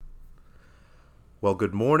Well,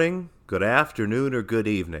 good morning, good afternoon, or good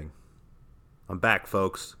evening. I'm back,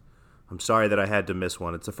 folks. I'm sorry that I had to miss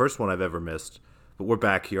one. It's the first one I've ever missed. But we're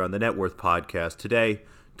back here on the Net Worth Podcast today,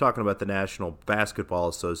 talking about the National Basketball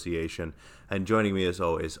Association. And joining me, as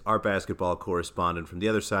always, our basketball correspondent from the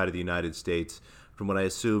other side of the United States, from what I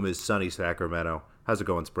assume is sunny Sacramento. How's it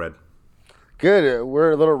going, Spread? Good.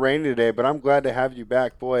 We're a little rainy today, but I'm glad to have you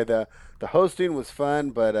back. Boy, the hosting was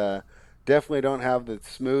fun, but definitely don't have the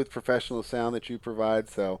smooth professional sound that you provide.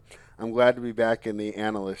 So I'm glad to be back in the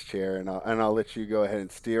analyst chair, and I'll let you go ahead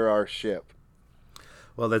and steer our ship.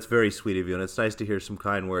 Well, that's very sweet of you, and it's nice to hear some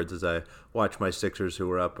kind words as I watch my Sixers, who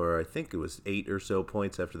were up, or I think it was 8 or so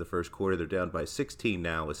points after the first quarter. They're down by 16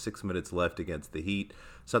 now with 6 minutes left against the Heat.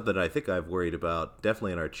 Something I think I've worried about,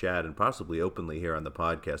 definitely in our chat and possibly openly here on the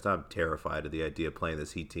podcast. I'm terrified of the idea of playing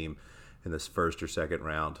this Heat team in this first or second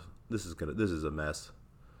round. This is a mess,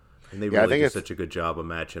 and they Yeah, I really think do it's such a good job of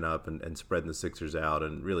matching up and spreading the Sixers out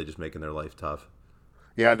and really just making their life tough.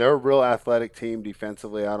 yeah, they're a real athletic team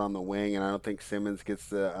defensively out on the wing, and I don't think Simmons gets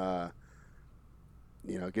gets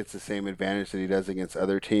the same advantage that he does against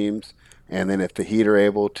other teams. And then if the Heat are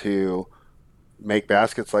able to make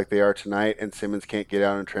baskets like they are tonight, and Simmons can't get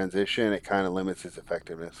out in transition, it kind of limits his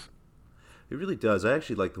effectiveness. It really does. I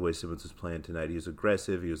actually like the way Simmons was playing tonight. He was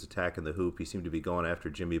aggressive. He was attacking the hoop. He seemed to be going after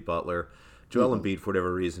Jimmy Butler. Joel Hmm. Embiid, for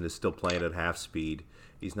whatever reason, is still playing at half speed.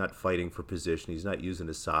 He's not fighting for position. He's not using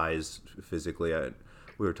his size physically.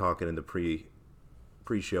 We were talking in the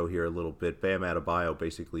pre-show here a little bit. Bam Adebayo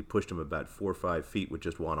basically pushed him about 4 or 5 feet with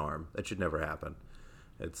just one arm. That should never happen.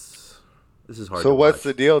 It's This is hard So to what's the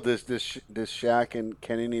watch. deal? Does Shaq and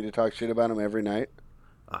Kenny need to talk shit about him every night?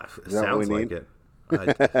 It Is that what we sounds like need? it.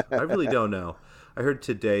 I really don't know. I heard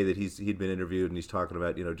today that he'd been interviewed and he's talking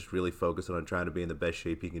about just really focusing on trying to be in the best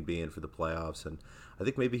shape he can be in for the playoffs, and I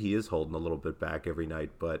think maybe he is holding a little bit back every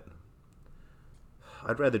night, but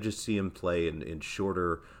I'd rather just see him play in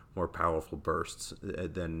shorter, more powerful bursts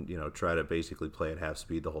than try to basically play at half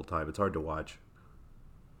speed the whole time. It's hard to watch.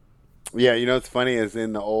 Yeah, what's funny is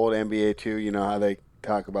in the old NBA too, you know how they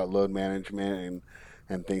talk about load management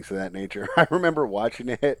and things of that nature. I remember watching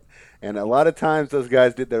it, and a lot of times those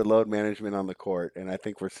guys did their load management on the court, and I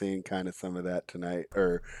think we're seeing kind of some of that tonight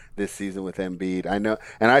or this season with Embiid. I know,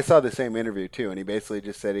 and I saw the same interview too, and he basically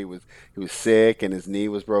just said he was sick and his knee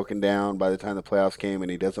was broken down by the time the playoffs came,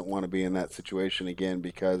 and he doesn't want to be in that situation again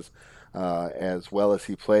because as well as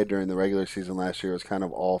he played during the regular season last year, it was kind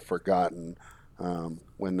of all forgotten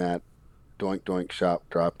when that doink doink shot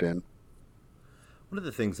dropped in. One of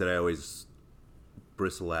the things that I always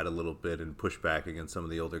bristle at a little bit and push back against some of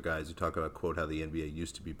the older guys who talk about, quote, how the NBA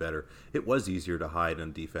used to be better. It was easier to hide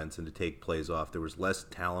on defense and to take plays off. There was less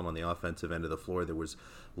talent on the offensive end of the floor. There was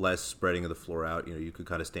less spreading of the floor out. You could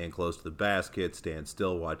kind of stand close to the basket, stand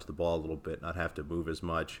still, watch the ball a little bit, not have to move as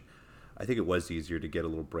much. I think it was easier to get a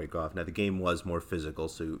little break off. Now the game was more physical,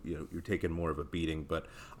 so you're taking more of a beating. But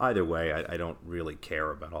either way, I don't really care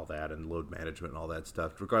about all that and load management and all that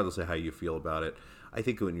stuff, regardless of how you feel about it. I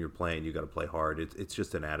think when you're playing, you got to play hard. It's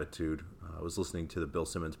just an attitude. I was listening to the Bill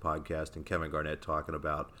Simmons podcast and Kevin Garnett talking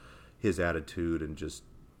about his attitude and just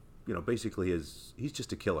basically he's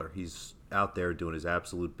just a killer. He's out there doing his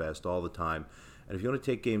absolute best all the time. And if you want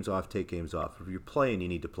to take games off, take games off. If you're playing, you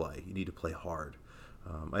need to play. You need to play hard.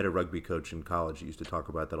 I had a rugby coach in college that used to talk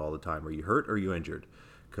about that all the time. Are you hurt or are you injured?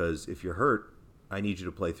 Because if you're hurt, I need you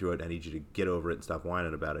to play through it. I need you to get over it and stop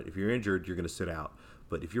whining about it. If you're injured, you're going to sit out.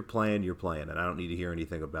 But if you're playing, you're playing, and I don't need to hear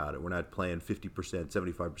anything about it. We're not playing 50%,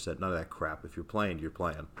 75%, none of that crap. If you're playing, you're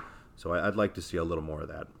playing. So I'd like to see a little more of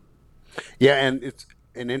that. Yeah, and it's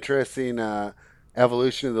an interesting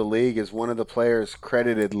evolution of the league. Is one of the players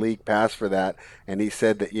credited league pass for that, and he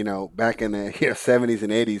said that back in the 70s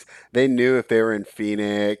and 80s, they knew if they were in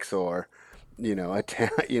Phoenix or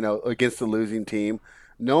against the losing team,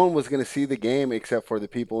 no one was going to see the game except for the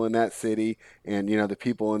people in that city and the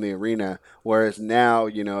people in the arena. Whereas now,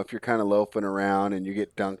 if you're kind of loafing around and you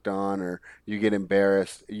get dunked on or you get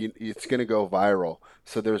embarrassed, it's going to go viral.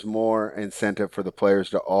 So there's more incentive for the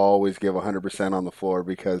players to always give 100% on the floor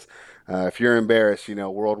because if you're embarrassed,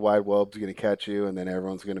 World Wide Web's going to catch you, and then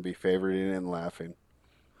everyone's going to be favoriting and laughing.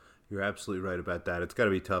 You're absolutely right about that. It's got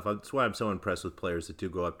to be tough. That's why I'm so impressed with players that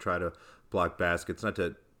do go up, try to block baskets. Not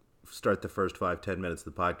to start the first 5-10 minutes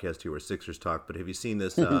of the podcast here where Sixers talk, but have you seen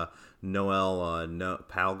this Noel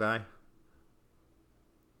Powell guy?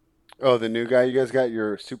 Oh, the new guy you guys got,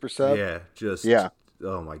 your super sub? Yeah, just Yeah,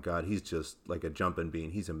 oh my god, he's just like a jumping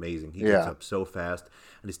bean. He's amazing. He gets yeah. up so fast,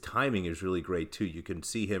 and his timing is really great too. You can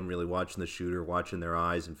see him really watching the shooter, watching their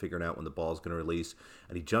eyes, and figuring out when the ball's going to release,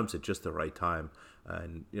 and he jumps at just the right time.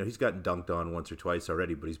 And he's gotten dunked on once or twice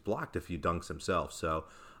already, but he's blocked a few dunks himself. So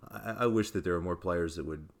I wish that there were more players that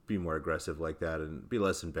would be more aggressive like that and be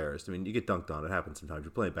less embarrassed. I mean, you get dunked on; it happens sometimes.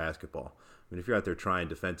 You're playing basketball. I mean, if you're out there trying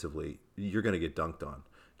defensively, you're going to get dunked on.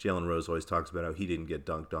 Jalen Rose always talks about how he didn't get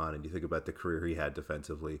dunked on, and you think about the career he had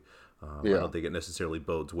defensively. I don't think it necessarily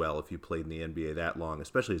bodes well if you played in the NBA that long,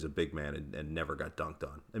 especially as a big man, and never got dunked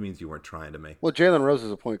on. That means you weren't trying to make. Well, Jalen Rose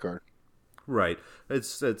is a point guard. Right.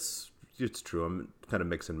 It's true. I'm kind of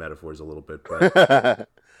mixing metaphors a little bit, but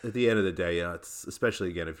at the end of the day, it's especially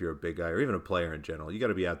again if you're a big guy or even a player in general, you got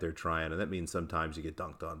to be out there trying, and that means sometimes you get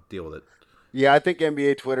dunked on. Deal with it. Yeah, I think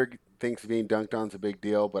NBA Twitter thinks being dunked on is a big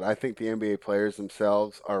deal, but I think the NBA players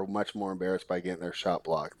themselves are much more embarrassed by getting their shot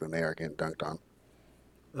blocked than they are getting dunked on.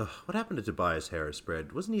 What happened to Tobias Harris,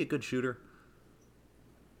 Brad? Wasn't he a good shooter?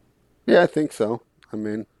 Yeah, I think so. I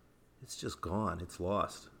mean, It's just gone. It's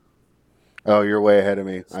lost. oh, you're way ahead of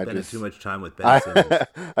me. Spending too much time with Ben Simmons.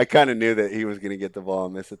 I I kind of knew that he was going to get the ball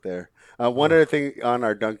and miss it there. One other thing on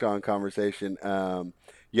our dunked on conversation.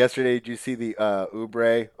 Yesterday, did you see the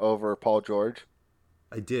Oubre over Paul George?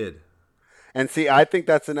 I did. And see, I think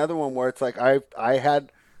that's another one where it's like I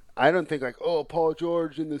don't think like, oh, Paul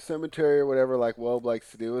George in the cemetery or whatever like Welb likes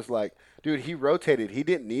to do. Is like, dude, he rotated. He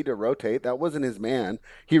didn't need to rotate. That wasn't his man.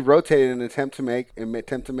 He rotated in an attempt to make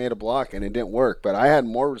a block, and it didn't work. But I had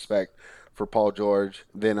more respect for Paul George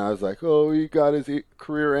than I was like, oh, he got his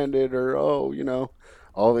career ended, or oh,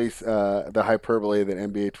 all these the hyperbole that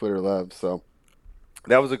NBA Twitter loves. So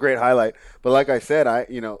that was a great highlight. But like I said,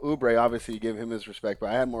 Oubre, obviously you give him his respect, but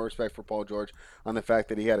I had more respect for Paul George on the fact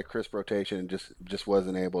that he had a crisp rotation and just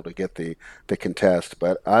wasn't able to get the contest.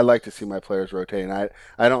 But I like to see my players rotating. I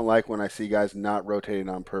don't like when I see guys not rotating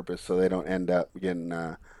on purpose so they don't end up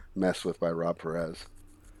getting messed with by Rob Perez.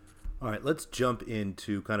 All right, let's jump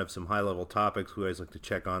into kind of some high-level topics. We always like to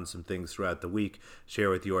check on some things throughout the week, share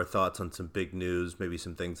with you our thoughts on some big news, maybe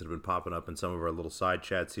some things that have been popping up in some of our little side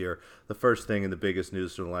chats here. The first thing and the biggest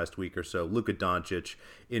news from the last week or so, Luka Doncic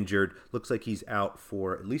injured. Looks like he's out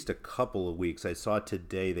for at least a couple of weeks. I saw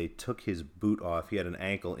today they took his boot off. He had an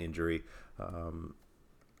ankle injury.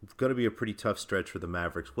 It's going to be a pretty tough stretch for the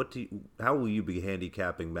Mavericks. How will you be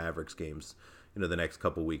handicapping Mavericks games, the next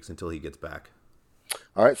couple of weeks until he gets back?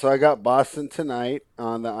 All right, so I got Boston tonight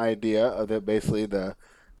on the idea of basically the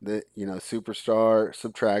superstar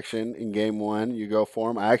subtraction in game one. You go for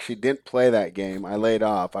him. I actually didn't play that game. I laid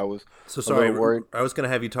off. I was So a little sorry, worried. I was going to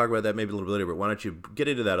have you talk about that maybe a little bit later, but why don't you get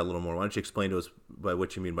into that a little more? Why don't you explain to us by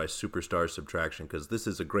what you mean by superstar subtraction? Because this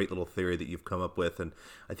is a great little theory that you've come up with, and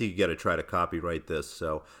I think you got to try to copyright this.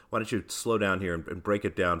 So why don't you slow down here and break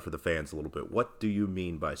it down for the fans a little bit? What do you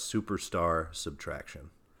mean by superstar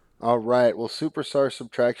subtraction? All right. Well, superstar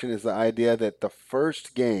subtraction is the idea that the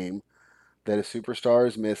first game that a superstar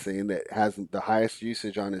is missing that has the highest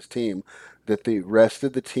usage on his team, that the rest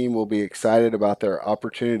of the team will be excited about their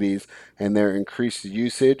opportunities and their increased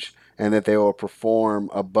usage, and that they will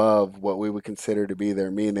perform above what we would consider to be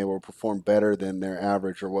their mean. They will perform better than their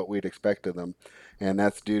average or what we'd expect of them. And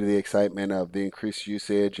that's due to the excitement of the increased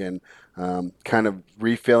usage and kind of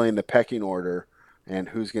refilling the pecking order and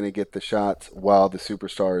who's going to get the shots while the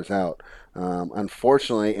superstar is out.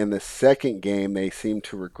 Unfortunately, in the second game, they seem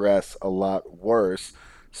to regress a lot worse.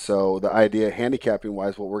 So the idea, handicapping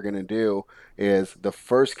wise, what we're going to do is the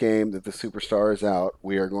first game that the superstar is out,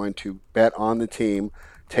 we are going to bet on the team,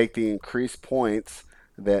 take the increased points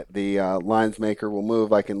that the lines maker will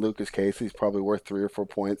move. Like in Luka's case, he's probably worth 3 or 4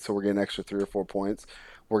 points, so we're getting an extra 3 or 4 points.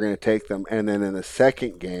 We're going to take them, and then in the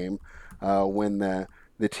second game, when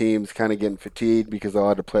the team's kind of getting fatigued because they'll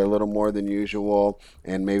have to play a little more than usual,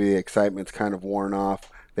 and maybe the excitement's kind of worn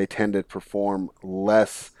off, they tend to perform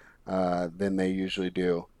less than they usually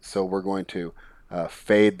do. So we're going to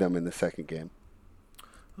fade them in the second game.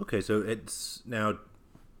 Okay, so it's now.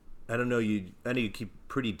 I don't know. I know you keep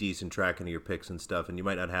pretty decent tracking of your picks and stuff, and you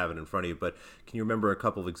might not have it in front of you. But can you remember a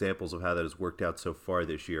couple of examples of how that has worked out so far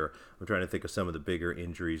this year? I'm trying to think of some of the bigger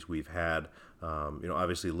injuries we've had.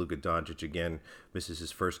 Obviously Luka Doncic again misses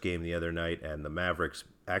his first game the other night, and the Mavericks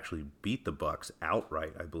actually beat the Bucks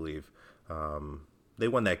outright. I believe they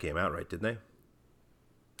won that game outright, didn't they?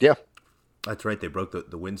 Yeah. That's right. They broke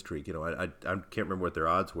the win streak. I can't remember what their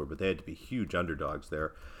odds were, but they had to be huge underdogs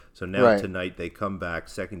there. So now tonight they come back,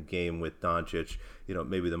 second game with Doncic.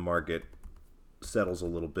 Maybe the market settles a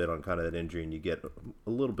little bit on kind of that injury, and you get a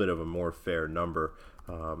little bit of a more fair number.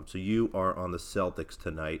 So you are on the Celtics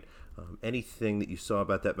tonight. Anything that you saw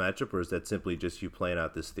about that matchup, or is that simply just you playing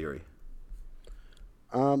out this theory?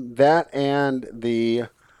 That and the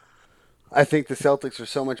I think the Celtics are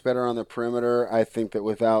so much better on the perimeter. I think that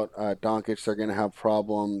without Doncic, they're going to have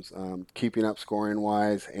problems keeping up scoring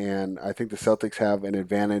wise. And I think the Celtics have an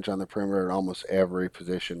advantage on the perimeter in almost every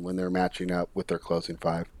position when they're matching up with their closing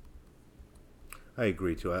five. I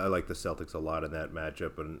agree too. I like the Celtics a lot in that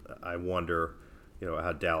matchup, and I wonder,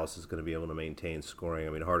 how Dallas is going to be able to maintain scoring.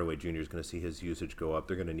 I mean, Hardaway Jr. is going to see his usage go up.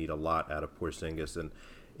 They're going to need a lot out of Porzingis, and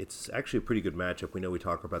it's actually a pretty good matchup. We know we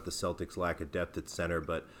talk about the Celtics' lack of depth at center,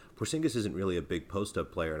 but Porzingis isn't really a big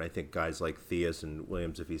post-up player, and I think guys like Theus and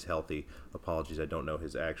Williams, if he's healthy, apologies, I don't know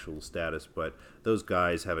his actual status, but those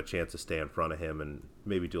guys have a chance to stay in front of him and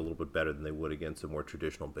maybe do a little bit better than they would against a more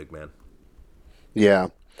traditional big man. Yeah.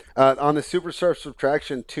 On the superstar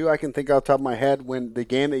subtraction, too, I can think off the top of my head when the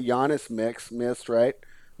game that Giannis missed, right?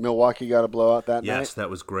 Milwaukee got a blowout that night. Yes, that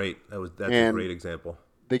was great. That's a And great example.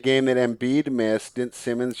 the game that Embiid missed, didn't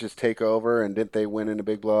Simmons just take over and didn't they win in a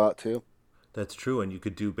big blowout, too? That's true, and you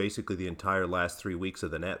could do basically the entire last 3 weeks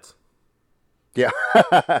of the Nets. Yeah.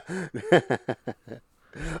 I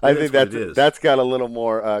Maybe think that's what it is. that's got a little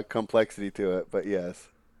more complexity to it, but yes.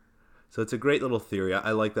 So it's a great little theory.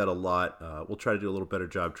 I like that a lot. We'll try to do a little better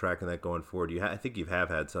job tracking that going forward. I think you have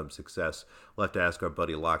had some success. We'll have to ask our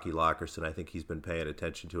buddy Lockie Lockerson. I think he's been paying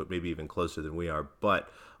attention to it, maybe even closer than we are. But,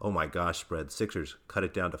 oh my gosh, spread. Sixers cut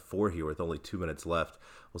it down to 4 here with only 2 minutes left.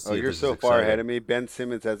 We'll Oh, see if you're this is so far ahead exciting. of me. Ben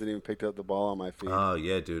Simmons hasn't even picked up the ball on my feed. Oh,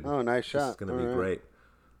 yeah, dude. Oh, nice This is shot. going to All be right. great.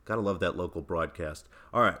 Gotta love that local broadcast.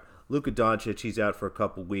 All right. Luka Doncic, he's out for a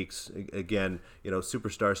couple weeks. Again,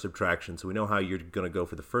 superstar subtraction. So we know how you're going to go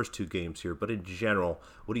for the first 2 games here. But in general,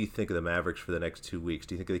 what do you think of the Mavericks for the next 2 weeks?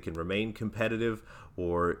 Do you think they can remain competitive,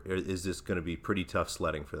 or is this going to be pretty tough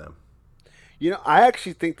sledding for them? I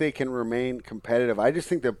actually think they can remain competitive. I just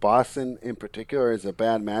think that Boston in particular is a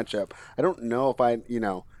bad matchup. I don't know if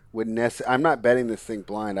I'm not betting this thing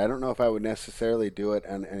blind. I don't know if I would necessarily do it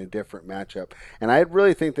in a different matchup. And I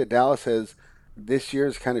really think that Dallas has this year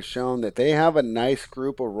has kind of shown that they have a nice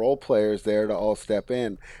group of role players there to all step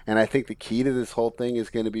in. And I think the key to this whole thing is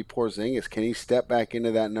going to be Porzingis. Can he step back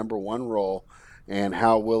into that number one role, and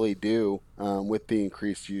how will he do with the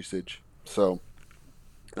increased usage? So.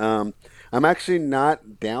 I'm actually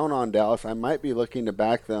not down on Dallas. I might be looking to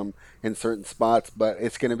back them in certain spots, but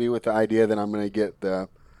it's going to be with the idea that I'm going to get the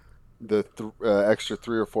extra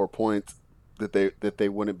 3 or 4 points that they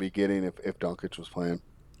wouldn't be getting if Doncic was playing.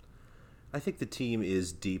 I think the team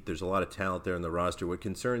is deep. There's a lot of talent there in the roster. What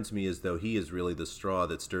concerns me is, though, he is really the straw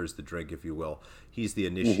that stirs the drink, if you will. He's the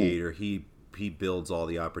Hmm. initiator. He builds all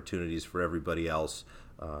the opportunities for everybody else.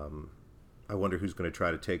 I wonder who's going to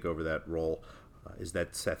try to take over that role. Is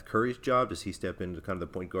that Seth Curry's job? Does he step into kind of the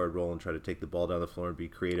point guard role and try to take the ball down the floor and be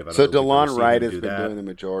creative? I don't So know if we've ever DeLon seen Wright him has do been doing that. the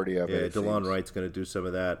majority of Yeah, it. It DeLon seems. Wright's going to do some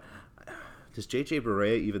of that. Does JJ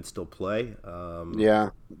Barea even still play? Yeah,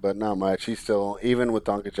 but not much. He's still even with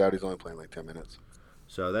Doncic out, he's only playing like 10 minutes.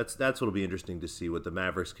 So that's what'll be interesting to see what the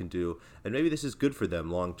Mavericks can do, and maybe this is good for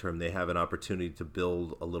them long term. They have an opportunity to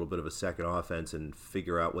build a little bit of a second offense and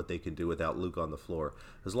figure out what they can do without Luke on the floor.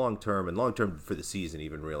 Because long term for the season,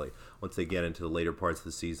 even really, once they get into the later parts of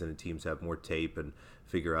the season and teams have more tape and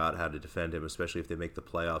figure out how to defend him, especially if they make the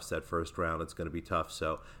playoffs that first round, it's going to be tough.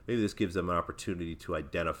 So maybe this gives them an opportunity to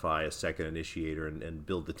identify a second initiator and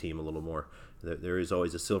build the team a little more. There is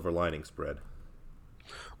always a silver lining spread.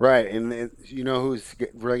 Right, and you know who's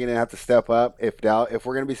really going to have to step up if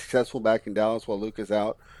we're going to be successful back in Dallas while Luke is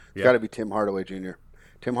out. It's got Yeah. to be Tim Hardaway Jr.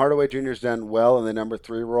 Tim Hardaway Jr.'s done well in the number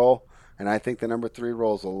three role, and I think the number three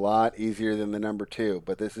role is a lot easier than the number two.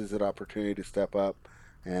 But this is an opportunity to step up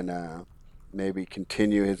and maybe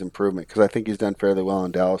continue his improvement because I think he's done fairly well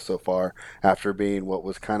in Dallas so far after being what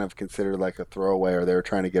was kind of considered like a throwaway, or they were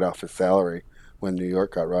trying to get off his salary when New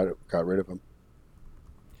York got rid of him.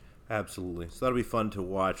 Absolutely. So that'll be fun to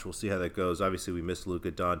watch. We'll see how that goes. Obviously, we miss Luka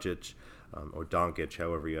Doncic, or Doncic,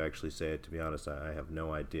 however you actually say it. To be honest, I have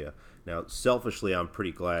no idea. Now, selfishly, I'm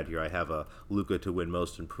pretty glad here. I have a Luka to win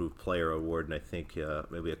Most Improved Player award, and I think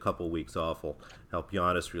maybe a couple weeks off will help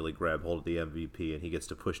Giannis really grab hold of the MVP, and he gets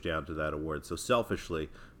to push down to that award. So selfishly,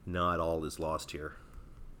 not all is lost here.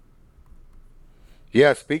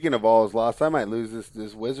 Yeah, speaking of all is lost, I might lose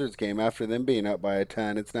this Wizards game after them being up by a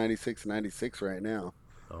ton. It's 96-96 right now.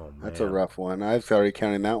 Oh That's a man. rough one. I was already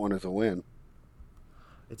counting that one as a win.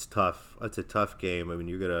 It's tough. It's a tough game. I mean,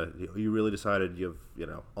 you really decided you've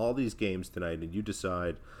all these games tonight, and you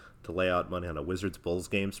decide to lay out money on a Wizards Bulls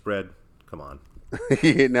game spread. Come on.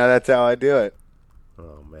 Now that's how I do it.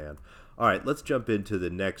 Oh man. All right, let's jump into the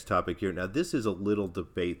next topic here. Now, this is a little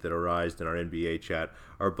debate that arose in our NBA chat.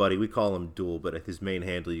 Our buddy, we call him Duel, but at his main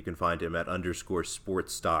handle, you can find him at _sports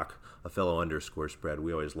stock, a fellow underscore spread.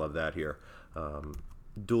 We always love that here.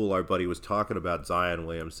 Duel, our buddy, was talking about Zion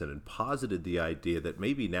Williamson and posited the idea that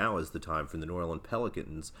maybe now is the time for the New Orleans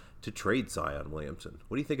Pelicans to trade Zion Williamson.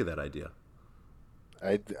 What do you think of that idea?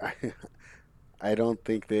 I, I don't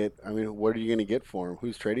think that. I mean, what are you going to get for him?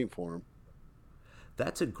 Who's trading for him?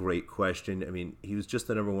 That's a great question. I mean, he was just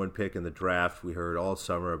the number one pick in the draft. We heard all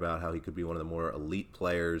summer about how he could be one of the more elite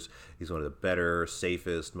players. He's one of the better,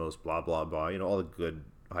 safest, most blah, blah, blah. You know, all the good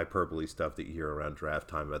hyperbole stuff that you hear around draft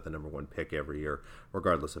time about the number one pick every year,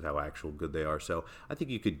 regardless of how actual good they are. So I think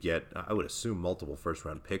you could get, I would assume, multiple first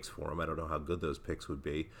round picks for him. I don't know how good those picks would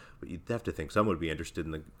be, but you'd have to think someone would be interested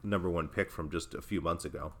in the number one pick from just a few months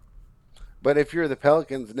ago. But if you're the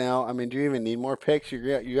Pelicans now, I mean, do you even need more picks?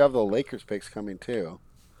 You have the Lakers picks coming too.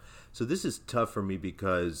 So this is tough for me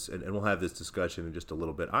because, and we'll have this discussion in just a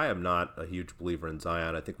little bit. I am not a huge believer in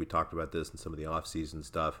Zion. I think we talked about this in some of the offseason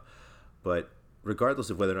stuff. But regardless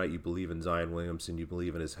of whether or not you believe in Zion Williamson, you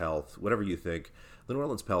believe in his health, whatever you think, the New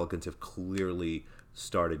Orleans Pelicans have clearly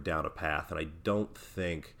started down a path, and I don't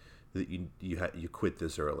think that you quit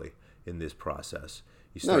this early in this process.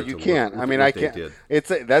 You No, start you to can't. I look at mean, I what they can't. did. That's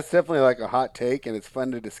definitely like a hot take, and it's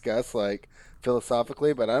fun to discuss, like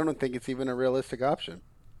philosophically. But I don't think it's even a realistic option.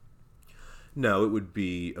 No, it would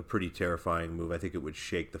be a pretty terrifying move. I think it would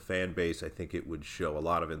shake the fan base. I think it would show a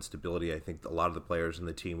lot of instability. I think a lot of the players in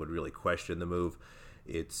the team would really question the move.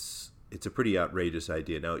 It's a pretty outrageous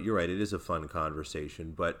idea. Now, you're right, it is a fun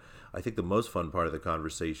conversation, but I think the most fun part of the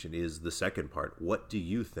conversation is the second part. What do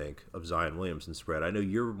you think of Zion Williamson spread? I know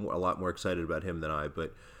you're a lot more excited about him than I,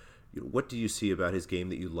 but what do you see about his game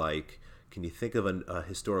that you like? Can you think of a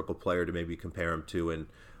historical player to maybe compare him to? And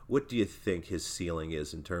what do you think his ceiling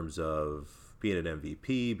is in terms of being an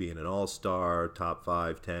MVP, being an all-star, top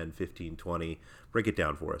 5, 10, 15, 20? Break it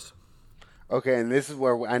down for us. Okay, and this is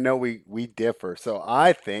where I know we differ. So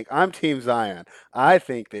I think I'm Team Zion. I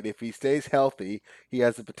think that if he stays healthy, he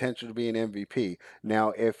has the potential to be an MVP. Now,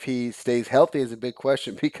 if he stays healthy is a big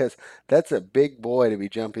question because that's a big boy to be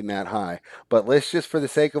jumping that high. But let's just, for the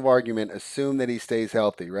sake of argument, assume that he stays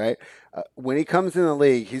healthy, right? When he comes in the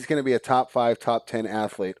league, he's going to be a top 5, top 10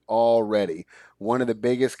 athlete already. One of the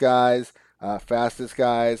biggest guys, fastest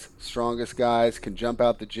guys, strongest guys, can jump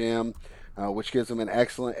out the gym, which gives him an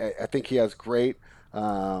excellent. I think he has great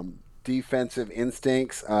defensive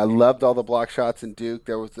instincts. I loved all the block shots in Duke.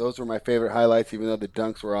 Those were my favorite highlights, even though the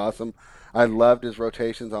dunks were awesome. I loved his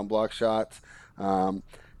rotations on block shots. Um,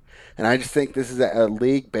 and I just think this is a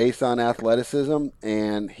league based on athleticism,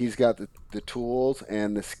 and he's got the tools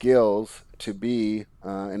and the skills to be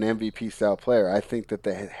an MVP style player. I think that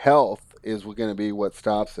the health is going to be what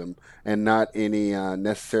stops him, and not any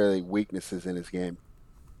necessarily weaknesses in his game.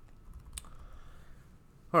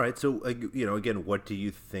 All right, so again, what do you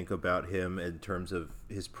think about him in terms of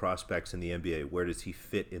his prospects in the NBA? Where does he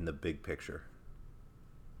fit in the big picture?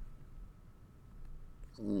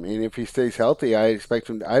 And if he stays healthy, I'd expect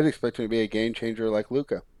him to be a game changer like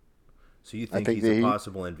Luca. So you I think think he's that a he,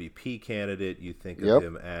 possible MVP candidate? You think of yep,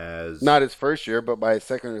 him as not his first year, but by his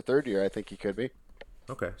second or third year, I think he could be.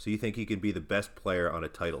 okay. So you think he could be the best player on a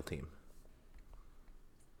title team?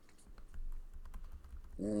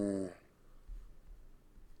 Mm,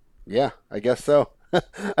 yeah, I guess so.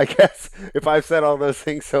 I guess if I've said all those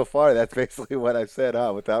things so far, that's basically what I've said,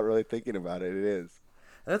 huh? Without really thinking about it, it is.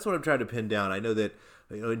 And that's what I'm trying to pin down. I know that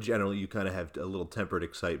in general you kind of have a little tempered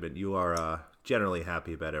excitement. You are generally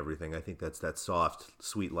happy about everything. I think that's that soft,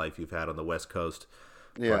 sweet life you've had on the West Coast.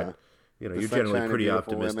 Yeah, But the you're generally a sunshine and pretty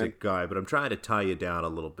beautiful women. optimistic guy. But I'm trying to tie you down a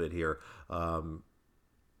little bit here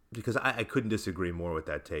because I couldn't disagree more with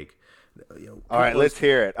that take. All right, let's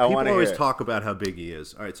hear it. I want People to hear always it. talk about how big he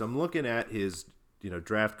is. All right, so I'm looking at his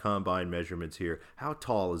draft combine measurements here. How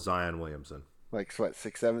tall is Zion Williamson? Like what,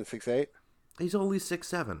 6'7", 6'8"? He's only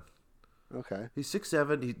 6'7". Okay. He's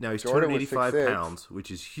 6'7". Now he's Jordan was 285 6'6". pounds, which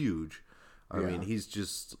is huge. I mean, Yeah. he's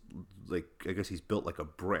just like I guess he's built like a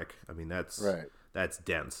brick. I mean, Right. that's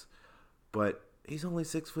dense, but he's only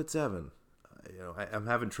 6'7". I'm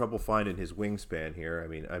having trouble finding his wingspan here. I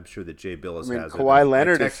mean, I'm sure that Jay I Billis mean, has it. Kawhi I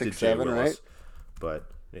Leonard is texted 6'7", right?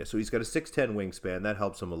 But yeah, so he's got a 6'10" wingspan. That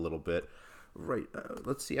helps him a little bit. Right.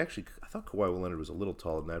 Let's see. Actually, I thought Kawhi Leonard was a little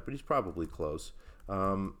taller than that, but he's probably close.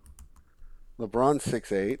 LeBron's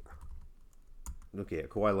 6'8". Okay, yeah,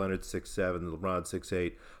 Kawhi Leonard 6'7", LeBron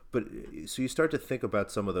 6'8". But so you start to think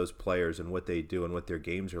about some of those players and what they do and what their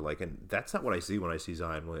games are like, and that's not what I see when I see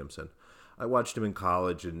Zion Williamson. I watched him in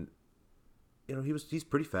college, and he's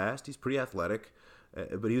pretty fast, he's pretty athletic,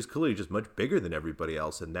 but he was clearly just much bigger than everybody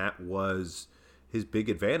else, and that was his big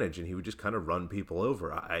advantage. And he would just kind of run people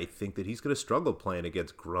over. I think that he's going to struggle playing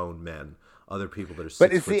against grown men other people that are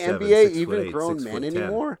But six is foot the seven, NBA 6'8", even grown men 6'10".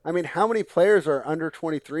 anymore? I mean, how many players are under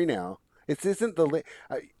 23 now? It isn't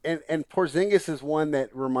and Porzingis is one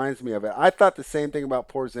that reminds me of it. I thought the same thing about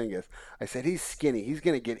Porzingis. I said he's skinny. He's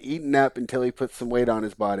going to get eaten up until he puts some weight on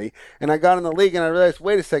his body. And I got in the league and I realized,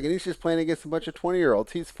 wait a second, he's just playing against a bunch of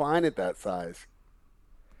 20-year-olds. He's fine at that size.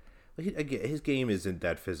 Again, his game isn't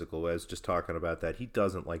that physical. I was just talking about that. He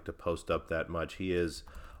doesn't like to post up that much. He is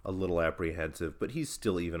a little apprehensive, but he's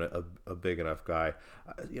still even a big enough guy.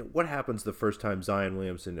 What happens the first time Zion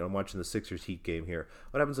Williamson? I'm watching the Sixers Heat game here.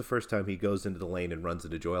 What happens the first time he goes into the lane and runs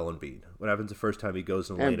into Joel Embiid? What happens the first time he goes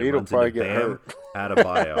in the lane and runs into Bam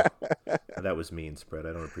Adebayo? That was mean, Spread.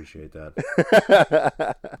 I don't appreciate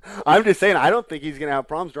that. I'm just saying, I don't think he's going to have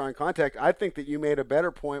problems drawing contact. I think that you made a better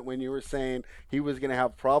point when you were saying he was going to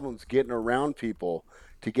have problems getting around people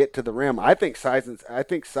to get to the rim. I think size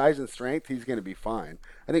and strength, he's going to be fine.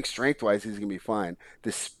 I think strength-wise, he's going to be fine.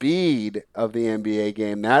 The speed of the NBA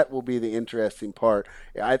game, that will be the interesting part.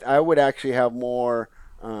 I would actually have more,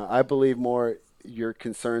 I believe more your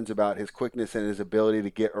concerns about his quickness and his ability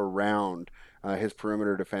to get around his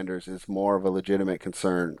perimeter defenders is more of a legitimate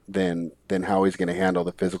concern than how he's going to handle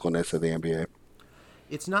the physicalness of the NBA.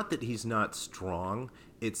 It's not that he's not strong.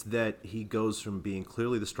 It's that he goes from being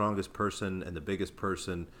clearly the strongest person and the biggest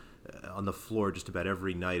person on the floor just about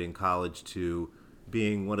every night in college to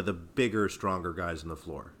being one of the bigger, stronger guys on the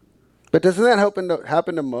floor. But doesn't that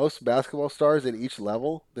happen to most basketball stars at each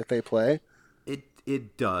level that they play?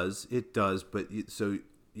 It does. But so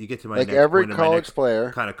you get to my like next every point. College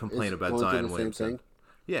player kind of complain about Zion Williamson. Thing.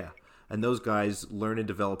 Yeah. And those guys learn and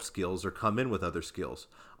develop skills or come in with other skills.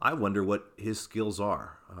 I wonder what his skills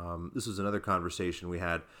are. This was another conversation we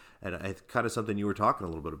had, and kind of something you were talking a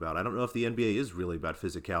little bit about. I don't know if the NBA is really about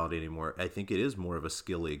physicality anymore. I think it is more of a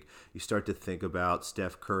skill league. You start to think about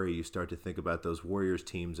Steph Curry. You start to think about those Warriors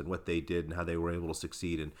teams and what they did and how they were able to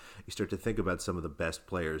succeed. And you start to think about some of the best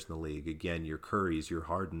players in the league. Again, your Currys, your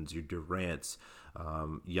Hardens, your Durants,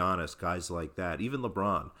 Giannis, guys like that. Even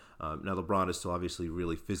LeBron. Now, LeBron is still obviously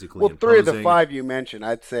really physically imposing. 3 of the 5 you mentioned,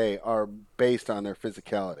 I'd say, are based on their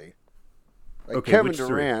physicality. Like okay, Kevin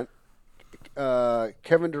Durant,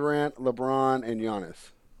 LeBron, and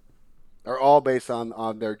Giannis are all based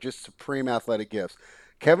on their just supreme athletic gifts.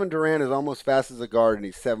 Kevin Durant is almost fast as a guard, and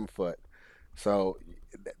he's 7 foot. So,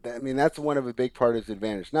 I mean, that's one of a big part of his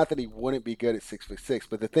advantage. Not that he wouldn't be good at 6'6",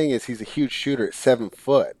 but the thing is, he's a huge shooter at 7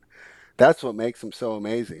 foot. That's what makes him so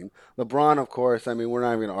amazing. LeBron, of course, I mean, we're not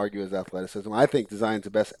even going to argue his athleticism. I think Zion's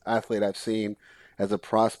the best athlete I've seen as a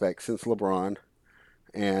prospect since LeBron.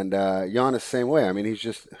 And Giannis, same way. I mean, he's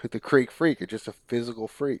just the Greek freak. He's just a physical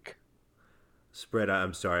freak. Spread,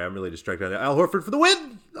 I'm sorry. I'm really distracted. Al Horford for the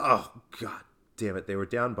win! Oh, God damn it. They were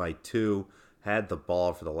down by 2. Had the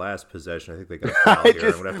ball for the last possession. I think they got a foul here.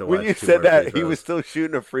 I'm going to have to watch when you 2 said more that, he was still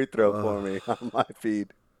shooting a free throw for me on my feed.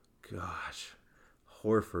 Gosh.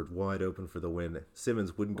 Horford wide open for the win.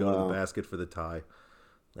 Simmons wouldn't go to the basket for the tie.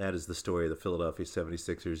 That is the story of the Philadelphia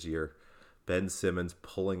 76ers year. Ben Simmons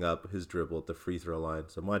pulling up his dribble at the free throw line.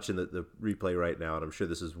 So I'm watching the replay right now, and I'm sure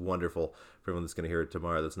this is wonderful for everyone that's going to hear it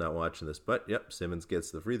tomorrow that's not watching this. But, yep, Simmons gets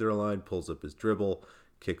the free throw line, pulls up his dribble,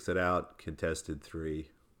 kicks it out, contested 3.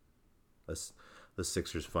 The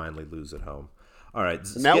Sixers finally lose at home. All right.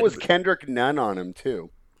 And that was Kendrick Nunn on him, too.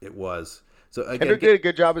 It was. So again, Kendrick did a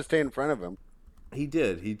good job of staying in front of him. He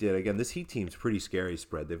did. Again, this Heat team's pretty scary,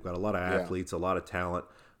 Spread. They've got a lot of athletes, a lot of talent.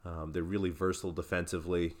 They're really versatile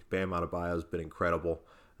defensively. Bam Adebayo's been incredible.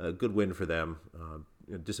 A good win for them.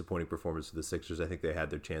 Disappointing performance for the Sixers. I think they had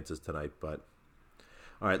their chances tonight. But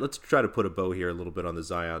all right, let's try to put a bow here a little bit on the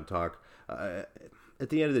Zion talk. At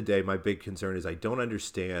the end of the day, my big concern is I don't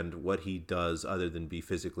understand what he does other than be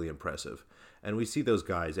physically impressive. And we see those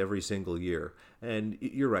guys every single year. And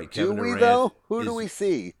you're right, Kevin Durant. Do we, though? Who do we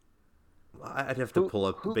see? I'd have to pull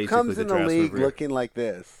up who basically comes the in the league career. looking like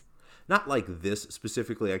this. Not like this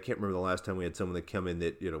specifically. I can't remember the last time we had someone that come in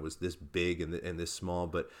that was this big and this small.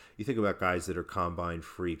 But you think about guys that are combine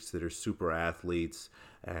freaks, that are super athletes,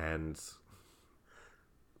 and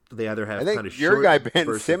they either have kind of short. Your guy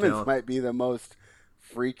Ben Simmons talent. might be the most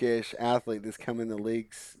freakish athlete that's come in the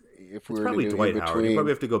leagues. If we were probably to do Dwight in Howard. between. You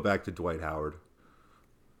probably have to go back to Dwight Howard.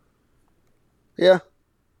 Yeah,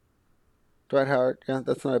 Dwight Howard. Yeah,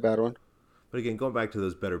 that's not a bad one. But again, going back to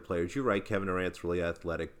those better players, you're right. Kevin Durant's really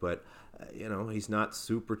athletic, but he's not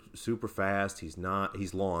super fast. He's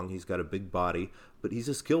long. He's got a big body, but he's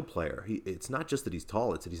a skill player. It's not just that he's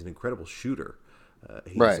tall; it's that he's an incredible shooter.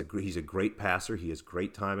 Right. He's a great passer. He has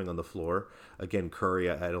great timing on the floor. Again,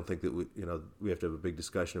 Curry, I don't think that we have to have a big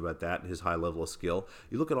discussion about that and his high level of skill.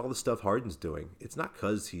 You look at all the stuff Harden's doing. It's not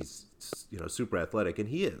because he's super athletic, and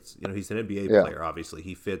he is. He's an NBA Yeah. player. Obviously,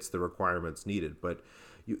 he fits the requirements needed. But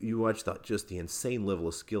you watch just the insane level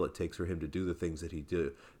of skill it takes for him to do the things that he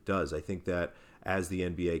does. I think that as the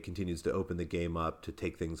NBA continues to open the game up, to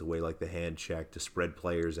take things away like the hand check, to spread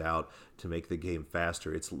players out, to make the game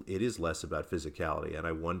faster, it is less about physicality. And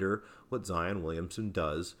I wonder what Zion Williamson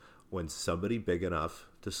does when somebody big enough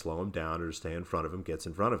to slow him down or to stay in front of him gets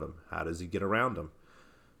in front of him. How does he get around him?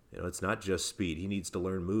 It's not just speed. He needs to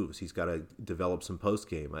learn moves. He's got to develop some post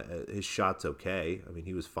game. His shot's okay. I mean,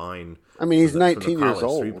 he was fine. I mean, he's from 19 the years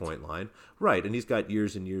old. 3-point line, right? And he's got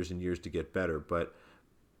years and years and years to get better. But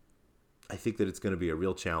I think that it's going to be a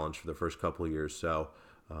real challenge for the first couple of years. So,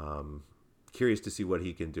 curious to see what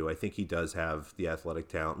he can do. I think he does have the athletic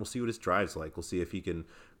talent. We'll see what his drive's like. We'll see if he can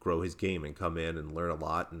grow his game and come in and learn a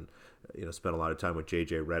lot and spend a lot of time with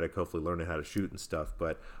JJ Redick, hopefully learning how to shoot and stuff.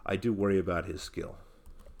 But I do worry about his skill.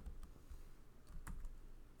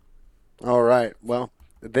 All right. Well,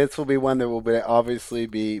 this will be one that we'll obviously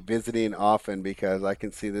be visiting often because I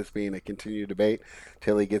can see this being a continued debate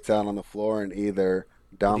till he gets out on the floor and either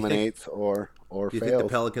dominates or Do you fails. think the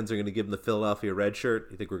Pelicans are going to give him the Philadelphia red shirt?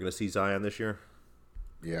 You think we're going to see Zion this year?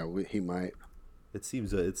 Yeah, he might. It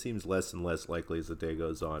seems less and less likely as the day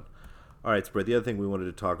goes on. All right, Spread. The other thing we wanted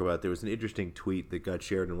to talk about, there was an interesting tweet that got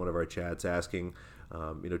shared in one of our chats asking,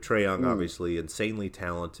 Trae Young, obviously insanely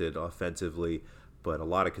talented offensively, but a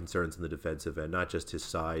lot of concerns in the defensive end, not just his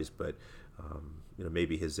size, but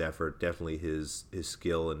maybe his effort, definitely his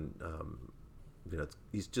skill, and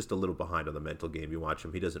he's just a little behind on the mental game. You watch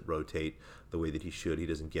him; he doesn't rotate the way that he should. He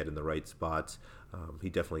doesn't get in the right spots.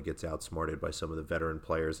 He definitely gets outsmarted by some of the veteran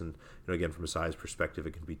players, and again, from a size perspective,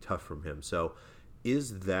 it can be tough from him. So,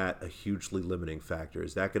 is that a hugely limiting factor?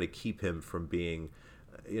 Is that going to keep him from being?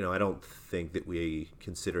 I don't think that we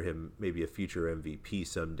consider him maybe a future MVP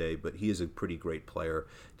someday, but he is a pretty great player.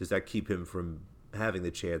 Does that keep him from having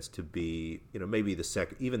the chance to be, maybe the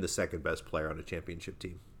second best player on a championship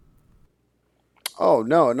team? Oh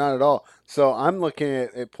no, not at all. So I'm looking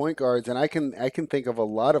at point guards, and I can think of a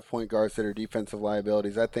lot of point guards that are defensive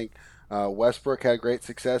liabilities. I think Westbrook had great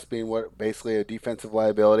success being basically a defensive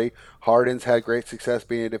liability. Harden's had great success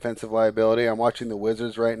being a defensive liability. I'm watching the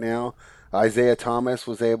Wizards right now. Isaiah Thomas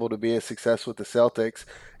was able to be a success with the Celtics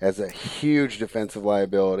as a huge defensive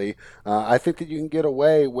liability. I think that you can get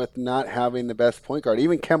away with not having the best point guard.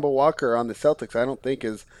 Even Kemba Walker on the Celtics, I don't think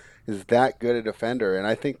is that good a defender. And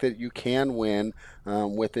I think that you can win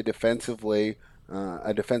with a defensive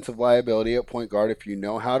liability at point guard if you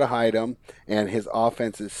know how to hide him. And his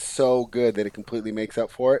offense is so good that it completely makes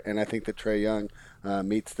up for it. And I think that Trae Young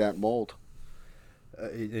meets that mold.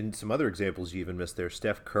 In some other examples you even missed there,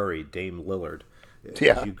 Steph Curry, Dame Lillard.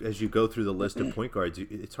 Yeah. As you go through the list of point guards,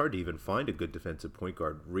 it's hard to even find a good defensive point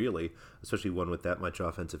guard, really, especially one with that much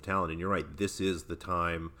offensive talent. And you're right, this is the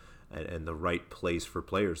time and the right place for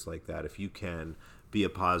players like that. If you can be a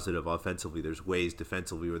positive offensively, there's ways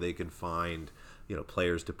defensively where they can find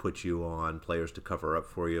players to put you on, players to cover up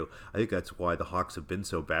for you. I think that's why the Hawks have been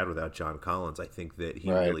so bad without John Collins. I think that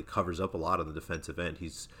he really covers up a lot on the defensive end.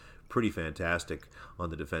 He's pretty fantastic on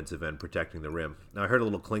the defensive end, protecting the rim. Now I heard a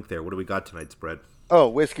little clink there. What do we got tonight, Spread? Oh,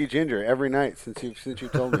 whiskey ginger every night since you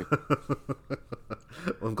told me. Well,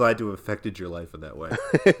 I'm glad to have affected your life in that way.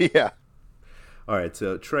 Yeah. All right,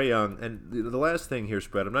 so Trae Young, and the last thing here,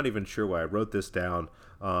 Spread. I'm not even sure why I wrote this down.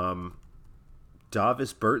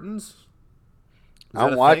 Davis Bertans.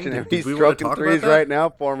 I'm watching him. He's stroking threes right now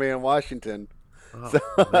for me in Washington.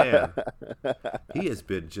 Oh, man. He has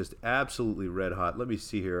been just absolutely red hot. Let me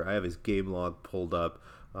see here. I have his game log pulled up.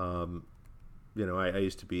 I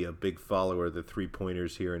used to be a big follower of the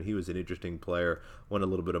three-pointers here, and he was an interesting player. Won a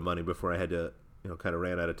little bit of money before I had to, kind of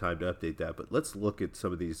ran out of time to update that. But let's look at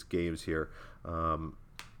some of these games here.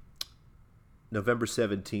 November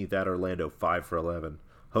 17th at Orlando, 5 for 11.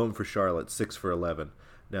 Home for Charlotte, 6 for 11.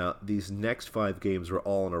 Now, these next 5 games were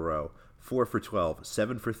all in a row. 4 for 12,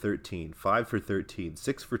 7 for 13, 5 for 13,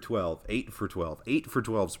 6 for 12, 8 for 12, 8 for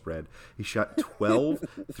 12 Spread. He shot 12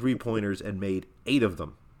 three-pointers and made 8 of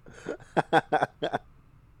them.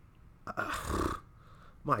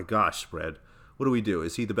 My gosh, Spread. What do we do?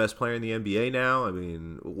 Is he the best player in the NBA now? I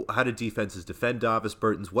mean, how do defenses defend Davis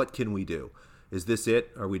Bertans? What can we do? Is this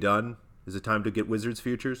it? Are we done? Is it time to get Wizards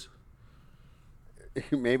futures?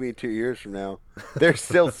 Maybe 2 years from now. They're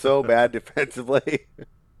still so bad defensively.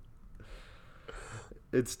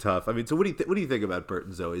 It's tough. I mean, so what do you think about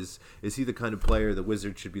Burton? Though is he the kind of player the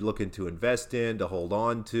Wizards should be looking to invest in, to hold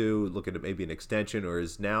on to, looking at maybe an extension, or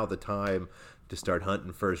is now the time to start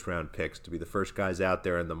hunting first round picks, to be the first guys out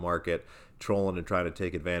there in the market, trolling and trying to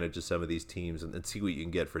take advantage of some of these teams and see what you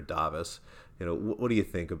can get for Davis? What do you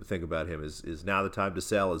think about him? Is now the time to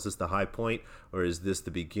sell? Is this the high point, or is this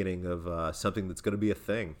the beginning of something that's going to be a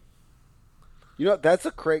thing? That's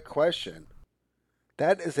a great question.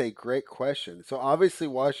 That is a great question. So obviously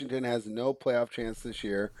Washington has no playoff chance this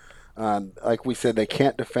year. Like we said, they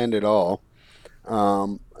can't defend at all.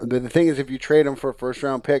 But the thing is, if you trade him for a first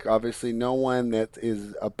round pick, obviously no one that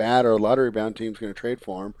is a bad or a lottery bound team is going to trade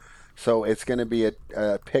for him. So it's going to be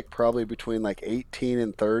a pick probably between like 18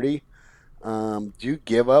 and 30. Do you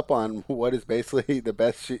give up on what is basically the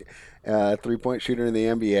best 3-point shooter in the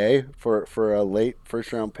NBA for a late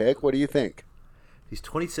first round pick? What do you think? He's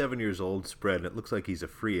 27 years old, spread, and it looks like he's a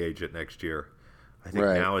free agent next year. I think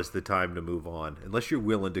Right. now is the time to move on, unless you're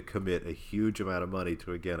willing to commit a huge amount of money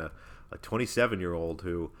to, again, a 27-year-old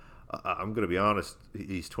who, I'm going to be honest,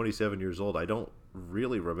 he's 27 years old. I don't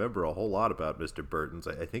really remember a whole lot about Mr. Burton's.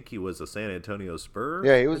 I think he was a San Antonio Spur.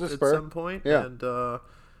 Yeah, he was a Spur. At some point. Yeah. And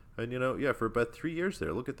for about 3 years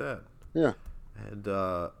there. Look at that. Yeah. And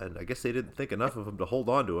I guess they didn't think enough of him to hold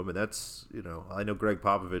on to him, and that's, I know Greg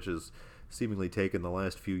Popovich has seemingly taken the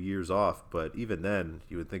last few years off, but even then,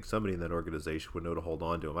 you would think somebody in that organization would know to hold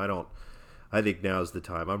on to him. I think now's the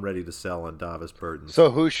time. I'm ready to sell on Davis Bertans.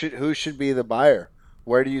 So who should be the buyer?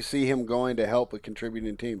 Where do you see him going to help a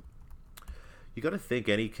contributing team? You got to think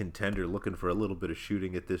any contender looking for a little bit of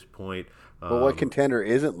shooting at this point. But what contender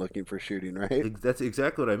isn't looking for shooting, right? That's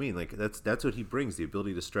exactly what I mean. Like that's what he brings, the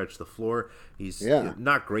ability to stretch the floor. He's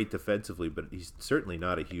not great defensively, but he's certainly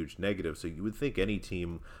not a huge negative. So you would think any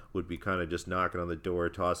team would be kind of just knocking on the door,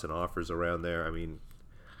 tossing offers around there. I mean,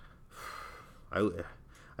 I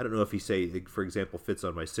don't know if he for example, fits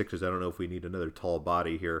on my Sixers. I don't know if we need another tall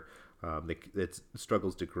body here that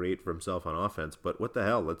struggles to create for himself on offense. But what the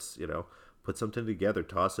hell? Let's put something together,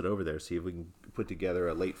 toss it over there, see if we can put together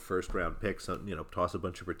a late first round pick, toss a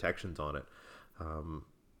bunch of protections on it.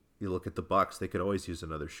 You look at the Bucks; they could always use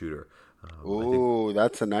another shooter. Ooh,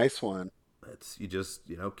 that's a nice one. You just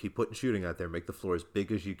keep putting shooting out there, make the floor as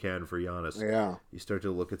big as you can for Giannis. Yeah. You start to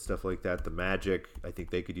look at stuff like that. The Magic, I think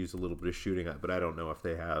they could use a little bit of shooting, but I don't know if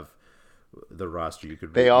they have the roster you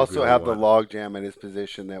could. They also really have want. the logjam at his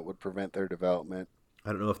position that would prevent their development. I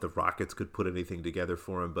don't know if the Rockets could put anything together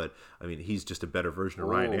for him, but I mean, he's just a better version of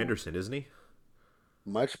Ryan Anderson, isn't he?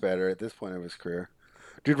 Much better at this point of his career.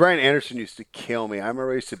 Dude, Ryan Anderson used to kill me. I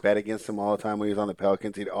remember I used to bet against him all the time when he was on the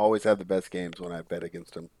Pelicans. He'd always have the best games when I bet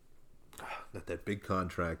against him. Got that big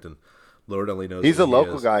contract, and Lord only knows. He's a he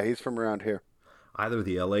local is. guy. He's from around here. Either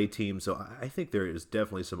the LA team, so I think there is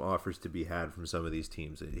definitely some offers to be had from some of these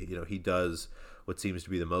teams. He does what seems to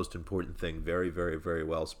be the most important thing very, very, very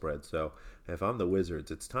well spread. So if I'm the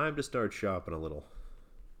Wizards, it's time to start shopping a little.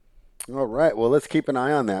 All right. Well, let's keep an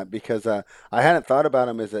eye on that because I hadn't thought about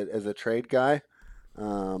him as a trade guy.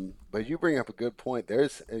 But you bring up a good point.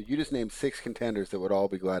 You just named 6 contenders that would all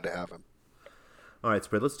be glad to have him. All right,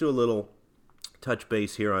 Spread, let's do a little touch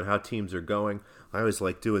base here on how teams are going. I always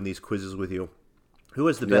like doing these quizzes with you. Who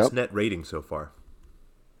has the best net rating so far?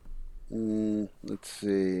 Let's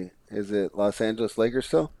see. Is it Los Angeles Lakers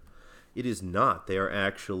still? It is not. They are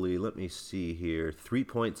actually, let me see here,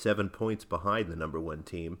 3.7 points behind the number one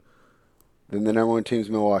team. Then the number one team's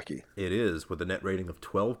Milwaukee. It is, with a net rating of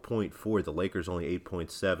 12.4. The Lakers only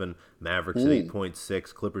 8.7. Mavericks at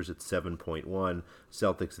 8.6. Clippers at 7.1.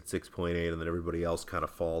 Celtics at 6.8. And then everybody else kind of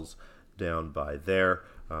falls down by there.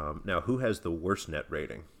 Now, who has the worst net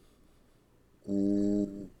rating?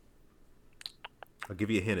 I'll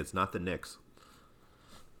give you a hint. It's not the Knicks.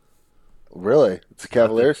 Really? It's the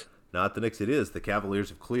Cavaliers? Not the Knicks. It is the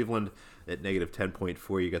Cavaliers of Cleveland at negative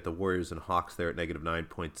 10.4. You got the Warriors and Hawks there at negative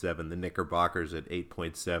 9.7. The Knickerbockers at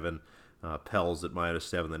 8.7. Pels at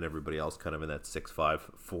 -7. Then everybody else kind of in that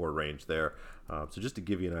 6.5-4 range there. So just to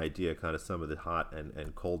give you an idea, kind of some of the hot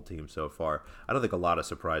and cold teams so far. I don't think a lot of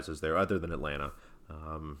surprises there other than Atlanta.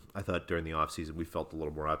 I thought during the offseason we felt a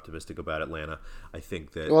little more optimistic about Atlanta. I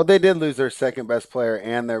think that... Well, they did lose their second best player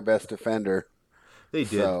and their best defender. They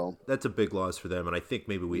did. So, that's a big loss for them, and I think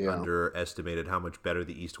maybe we underestimated how much better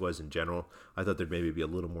the East was in general. I thought there'd maybe be a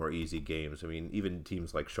little more easy games. I mean, even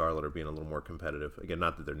teams like Charlotte are being a little more competitive. Again,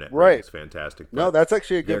 not that their net rating is fantastic. No, that's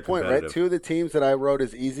actually a good point, right? 2 of the teams that I wrote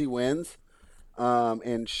as easy wins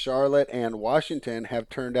in Charlotte and Washington have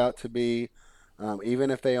turned out to be, even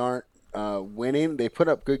if they aren't winning, they put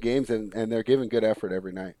up good games, and they're giving good effort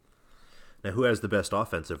every night. Now, who has the best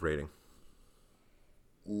offensive rating?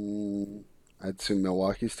 I'd assume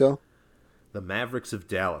Milwaukee still. The Mavericks of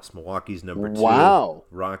Dallas. Milwaukee's number 2. Wow.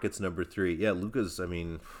 Rockets number 3. Yeah, Luka's, I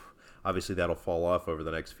mean, obviously that'll fall off over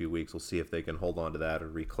the next few weeks. We'll see if they can hold on to that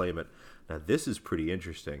and reclaim it. Now, this is pretty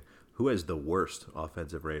interesting. Who has the worst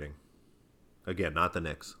offensive rating? Again, not the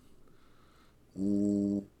Knicks.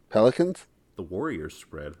 Pelicans? The Warriors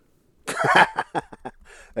spread.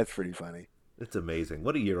 That's pretty funny. It's amazing.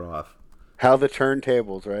 What a year off. How the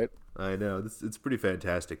turntables, right? I know. It's pretty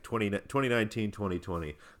fantastic. 2019,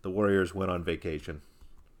 2020. The Warriors went on vacation.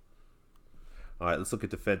 All right, let's look at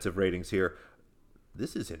defensive ratings here.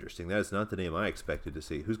 This is interesting. That is not the name I expected to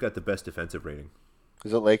see. Who's got the best defensive rating?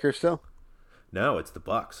 Is it Lakers still? No, it's the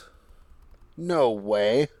Bucks. No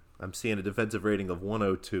way. I'm seeing a defensive rating of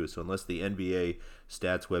 102. So unless the NBA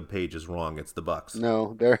stats web page is wrong, it's the Bucks.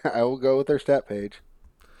 No, I will go with their stat page.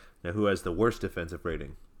 Now, who has the worst defensive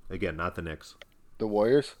rating? Again, not the Knicks. The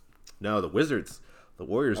Warriors? No, the Wizards. The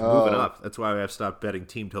Warriors moving up. That's why I've stopped betting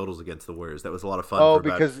team totals against the Warriors. That was a lot of fun. Oh, for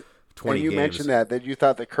about because 20 and you games. mentioned that you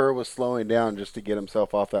thought that Kerr was slowing down just to get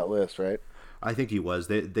himself off that list, right? I think he was.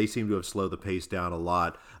 They seem to have slowed the pace down a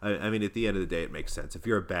lot. I mean, at the end of the day, it makes sense. If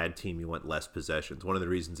you're a bad team, you want less possessions. One of the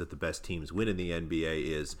reasons that the best teams win in the NBA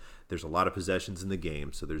is there's a lot of possessions in the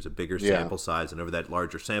game, so there's a bigger sample size, and over that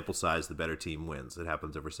larger sample size, the better team wins. It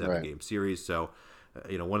happens over 7-game series, so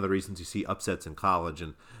one of the reasons you see upsets in college,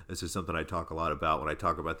 and this is something I talk a lot about when I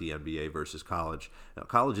talk about the NBA versus college. Now,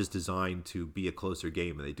 college is designed to be a closer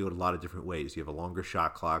game, and they do it a lot of different ways. You have a longer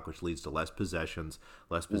shot clock, which leads to less possessions.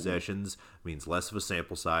 Less possessions means less of a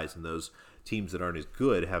sample size, and those teams that aren't as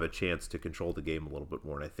good have a chance to control the game a little bit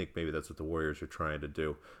more, and I think maybe that's what the Warriors are trying to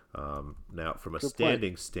do. Now, from a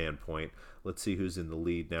standing standpoint, let's see who's in the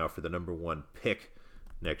lead now for the number 1 pick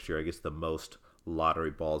next year. I guess the most lottery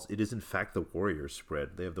balls. It is in fact the Warriors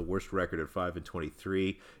spread. They have the worst record at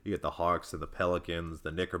 5-23. You get the Hawks and the Pelicans,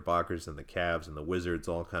 the Knickerbockers and the Cavs and the Wizards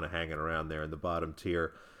all kind of hanging around there in the bottom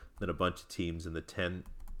tier. Then a bunch of teams in the 10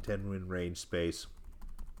 win range space.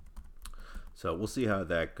 So we'll see how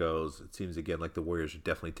that goes. It seems again like the Warriors are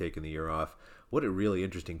definitely taking the year off. What a really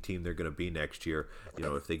interesting team they're going to be next year.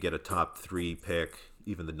 If they get a top 3 pick,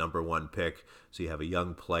 even the number 1 pick, so you have a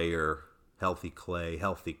young player, healthy Clay,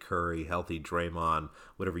 healthy Curry, healthy Draymond,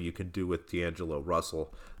 whatever you can do with D'Angelo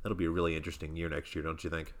Russell. That'll be a really interesting year next year, don't you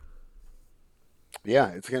think? Yeah,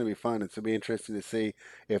 it's going to be fun. It's going to be interesting to see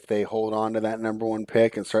if they hold on to that number 1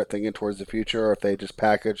 pick and start thinking towards the future, or if they just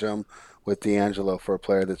package them with D'Angelo for a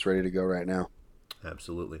player that's ready to go right now.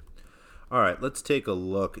 Absolutely. All right, let's take a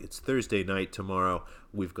look. It's Thursday night tomorrow.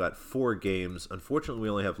 We've got 4 games. Unfortunately, we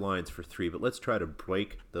only have lines for 3, but let's try to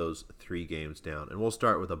break those 3 games down. And we'll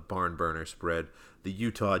start with a barn burner spread. The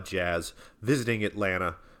Utah Jazz visiting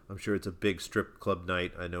Atlanta. I'm sure it's a big strip club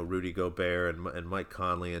night. I know Rudy Gobert and Mike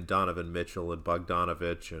Conley and Donovan Mitchell and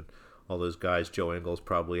Bogdanovich and all those guys. Joe Ingles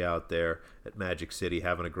probably out there at Magic City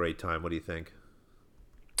having a great time. What do you think?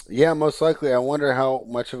 Yeah, most likely. I wonder how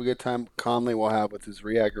much of a good time Conley will have with his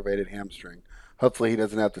re-aggravated hamstring. Hopefully he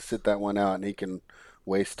doesn't have to sit that one out and he can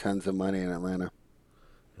waste tons of money in Atlanta.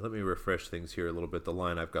 Let me refresh things here a little bit. The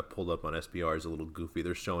line I've got pulled up on SBR is a little goofy.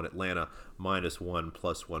 They're showing Atlanta -1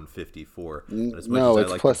 plus 154. No,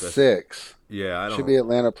 it's plus 6. Yeah, I don't. Should be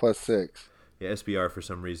Atlanta plus 6. Yeah, SBR for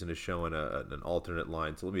some reason is showing an alternate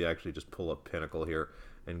line. So let me actually just pull up Pinnacle here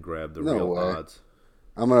and grab the real odds.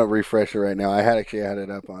 I'm gonna refresh it right now. I had it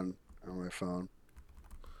up on my phone.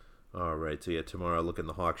 All right, so yeah, tomorrow look in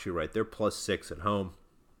the Hawks. You're right. They're plus 6 at home.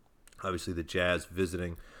 Obviously, the Jazz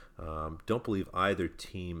visiting. Don't believe either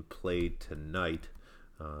team played tonight,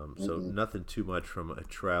 so nothing too much from a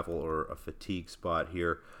travel or a fatigue spot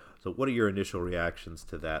here. So, what are your initial reactions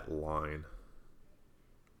to that line?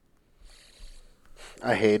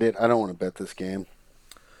 I hate it. I don't want to bet this game.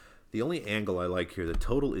 The only angle I like here, the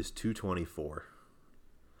total is 224.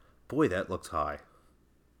 Boy, that looks high.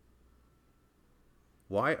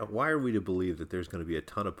 Why are we to believe that there's going to be a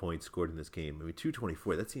ton of points scored in this game? I mean,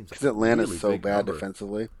 224, that seems like because Atlanta's really so big bad number.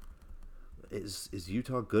 defensively. Is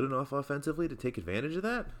Utah good enough offensively to take advantage of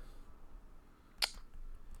that?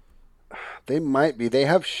 They might be. They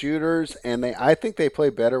have shooters, and I think they play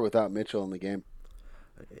better without Mitchell in the game.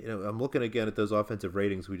 I'm looking again at those offensive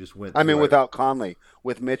ratings we just went I mean, through. without Conley.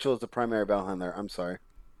 With Mitchell as the primary ball handler. I'm sorry.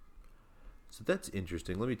 So that's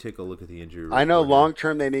interesting. Let me take a look at the injury report. I know long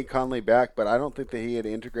term they need Conley back, but I don't think that he had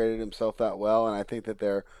integrated himself that well, and I think that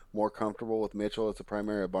they're more comfortable with Mitchell as a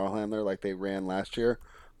primary ball handler like they ran last year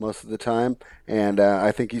most of the time. And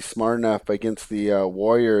I think he's smart enough against the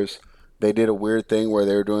Warriors. They did a weird thing where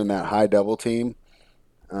they were doing that high double team,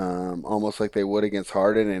 almost like they would against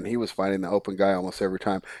Harden, and he was finding the open guy almost every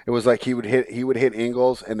time. It was like he would hit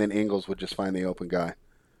Ingles, and then Ingles would just find the open guy.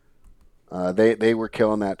 They were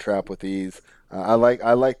killing that trap with ease. I like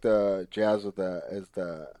the Jazz with the as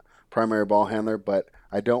the primary ball handler, but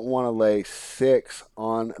I don't want to lay 6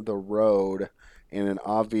 on the road in an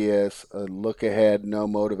obvious look ahead, no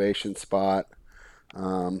motivation spot.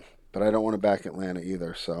 Um, but I don't want to back Atlanta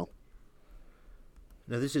either. So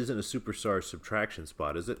Now, this isn't a superstar subtraction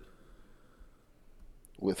spot, is it?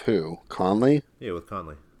 with who? Conley? Yeah, with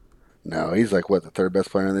Conley. No, he's like what, the third best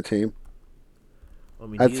player on the team? I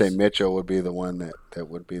mean, I'd he say is. Mitchell would be the one that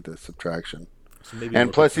would be the subtraction. So maybe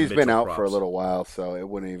And look at plus, some he's been Mitchell out for a props. little while, so it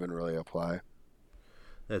wouldn't even really apply.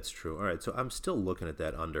 That's true. All right, so I'm still looking at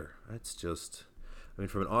that under. That's just, I mean,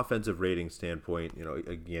 from an offensive rating standpoint,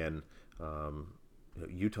 again,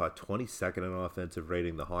 Utah 22nd in offensive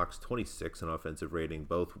rating, the Hawks 26 in offensive rating,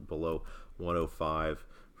 both below 105.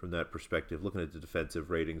 From that perspective, looking at the defensive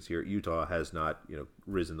ratings here, Utah has not,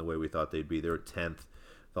 risen the way we thought they'd be. They're 10th.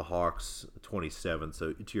 The Hawks 27th.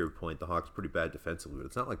 So to your point, the Hawks pretty bad defensively, but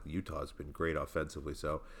it's not like Utah's been great offensively.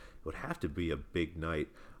 So it would have to be a big night.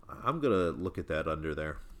 I'm gonna look at that under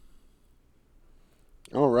there.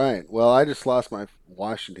 All right. Well, I just lost my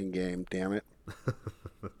Washington game. Damn it!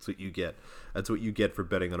 That's what you get. That's what you get for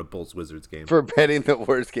betting on a Bulls Wizards game. For betting the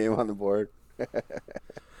worst game on the board.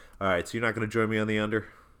 All right, so you're not going to join me on the under.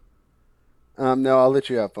 No, I'll let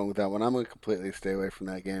you have fun with that one. I'm gonna completely stay away from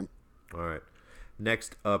that game. All right.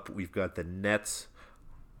 Next up, we've got the Nets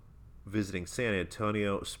visiting San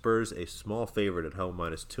Antonio. Spurs a small favorite at home,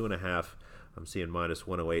 -2.5. I'm seeing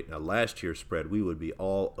 -108. Now, last year's spread, we would be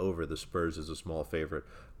all over the Spurs as a small favorite.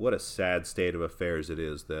 What a sad state of affairs it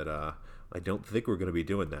is that I don't think we're going to be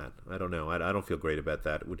doing that. I don't know. I don't feel great about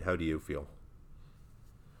that. How do you feel?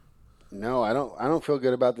 No, I don't. I don't feel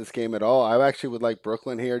good about this game at all. I actually would like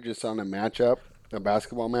Brooklyn here, just on a matchup, a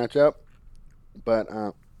basketball matchup. But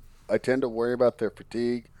I tend to worry about their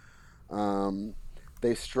fatigue. Um,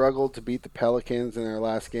 they struggled to beat the Pelicans in their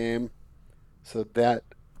last game, so that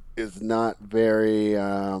is not very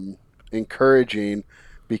encouraging.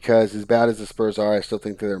 Because as bad as the Spurs are, I still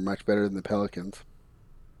think that they're much better than the Pelicans.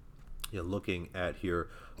 Looking at here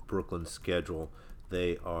Brooklyn's schedule,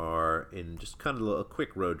 they are in just kind of a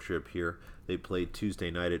quick road trip here. They played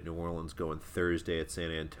Tuesday night at New Orleans, going Thursday at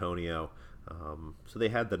San Antonio. So they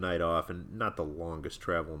had the night off, and not the longest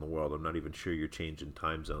travel in the world. I'm not even sure you're changing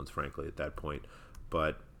time zones, frankly, at that point.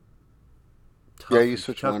 But Yeah, tough, you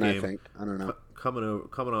switch tough one. I game. think. I don't know.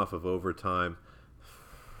 Coming off of overtime,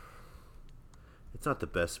 it's not the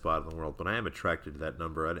best spot in the world, but I am attracted to that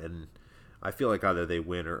number, and I feel like either they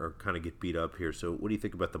win or kind of get beat up here. So, what do you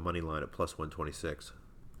think about the money line at +126?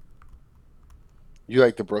 You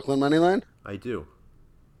like the Brooklyn money line? I do.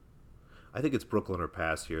 I think it's Brooklyn or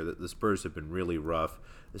pass here. The Spurs have been really rough.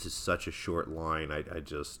 This is such a short line. I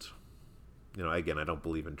just, again, I don't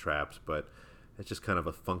believe in traps, but it's just kind of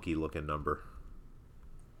a funky looking number.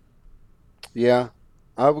 Yeah,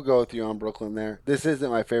 I would go with you on Brooklyn there. This isn't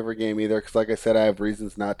my favorite game either because, like I said, I have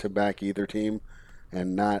reasons not to back either team,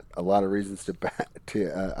 and not a lot of reasons to back.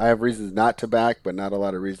 I have reasons not to back, but not a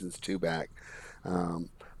lot of reasons to back. Um,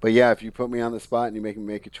 but yeah, if you put me on the spot and you make me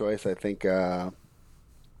make a choice, I think I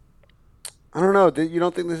don't know. You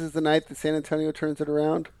don't think this is the night that San Antonio turns it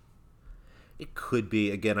around? It could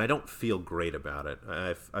be. Again, I don't feel great about it.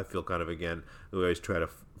 I feel kind of, again, we always try to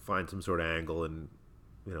find some sort of angle, and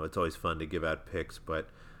it's always fun to give out picks, but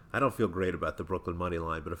I don't feel great about the Brooklyn money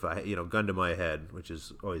line. But if I, gun to my head, which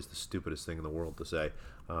is always the stupidest thing in the world to say,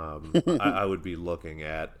 I would be looking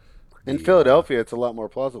at In the. Philadelphia, it's a lot more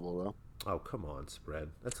plausible Oh, come on, spread.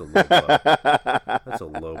 That's a low blow. though. That's a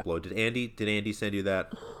low blow. Did Andy send you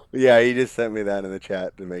that? Yeah, he just sent me that in the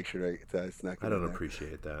chat to make sure I snuck it I don't in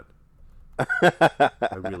appreciate that.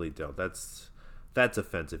 I there. really don't. That's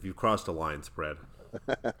offensive. You've crossed a line, spread.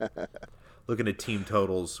 Looking at team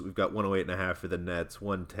totals, we've got 108.5 for the Nets,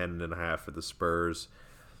 110.5 for the Spurs.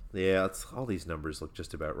 Yeah, all these numbers look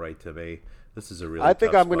just about right to me. This is a really I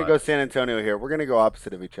think tough I'm going to spot. go San Antonio here. We're going to go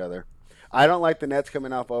opposite of each other. I don't like the Nets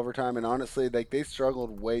coming off overtime, and honestly, they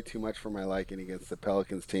struggled way too much for my liking against the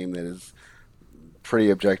Pelicans team that is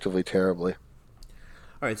pretty objectively terribly.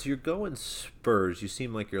 All right, so you're going Spurs. You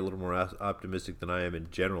seem like you're a little more optimistic than I am in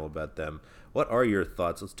general about them. What are your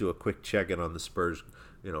thoughts? Let's do a quick check-in on the Spurs,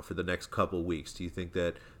 for the next couple weeks. Do you think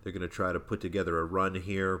that they're going to try to put together a run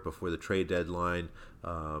here before the trade deadline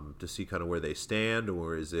to see kind of where they stand,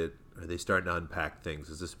 or are they starting to unpack things?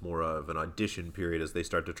 Is this more of an audition period as they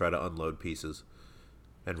start to try to unload pieces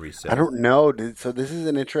and I reset? don't know. So this is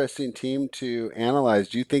an interesting team to analyze.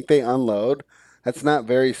 Do you think they unload? That's not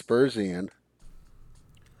very Spursian.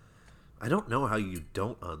 I don't know how you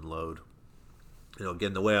don't unload.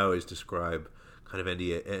 Again, the way I always describe kind of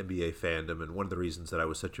NBA fandom, and one of the reasons that I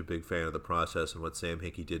was such a big fan of the process and what Sam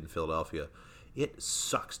Hinkie did in Philadelphia, it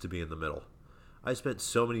sucks to be in the middle. I spent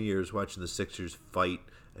so many years watching the Sixers fight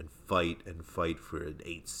and fight and fight for an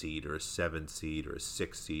 8 seed or a 7 seed or a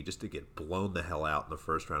 6 seed just to get blown the hell out in the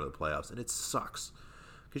first round of the playoffs, and it sucks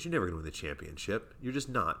because you're never going to win the championship. You're just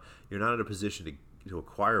not. You're not in a position to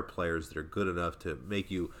acquire players that are good enough to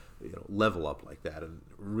make you, level up like that. And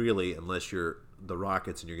really, unless you're the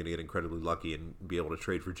Rockets and you're going to get incredibly lucky and be able to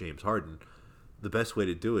trade for James Harden, the best way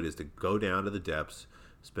to do it is to go down to the depths,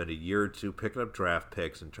 spend a year or two picking up draft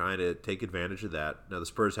picks and trying to take advantage of that. Now, the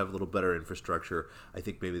Spurs have a little better infrastructure. I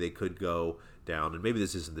think maybe they could go down, and maybe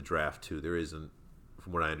this isn't the draft, too. There isn't,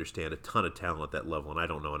 from what I understand, a ton of talent at that level, and I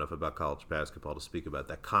don't know enough about college basketball to speak about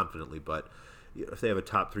that confidently, but if they have a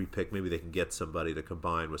top 3 pick, maybe they can get somebody to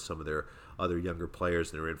combine with some of their other younger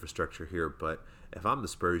players in their infrastructure here. But if I'm the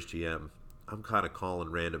Spurs GM, I'm kind of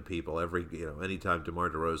calling random people anytime DeMar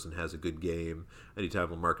DeRozan has a good game, anytime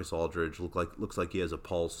LaMarcus Aldridge looks like he has a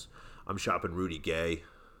pulse, I'm shopping Rudy Gay.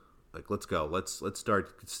 Like, let's go. Let's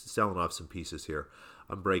start selling off some pieces here.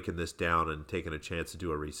 I'm breaking this down and taking a chance to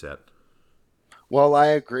do a reset. Well, I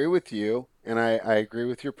agree with you, and I agree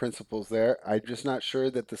with your principles there. I'm just not sure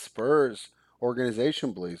that the Spurs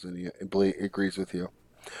organization agrees with you.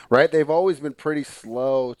 Right? They've always been pretty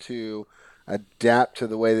slow to adapt to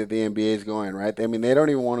the way that the NBA is going. Right? I mean, they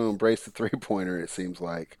don't even want to embrace the 3-pointer. It seems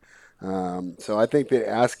like. So I think that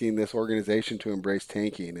asking this organization to embrace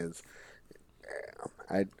tanking is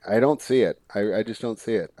I don't see it. I just don't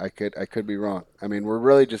see it. I could be wrong. I mean, we're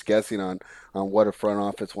really just guessing on what a front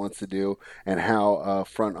office wants to do and how a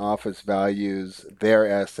front office values their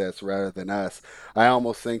assets rather than us. I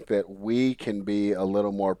almost think that we can be a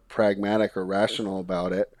little more pragmatic or rational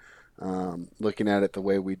about it, looking at it the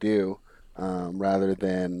way we do, rather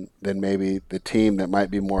than maybe the team that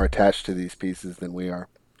might be more attached to these pieces than we are.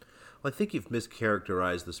 Well, I think you've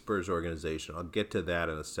mischaracterized the Spurs organization. I'll get to that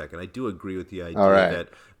in a second. I do agree with the All idea right. that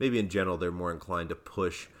maybe in general they're more inclined to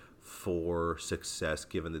push for success,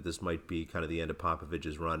 given that this might be kind of the end of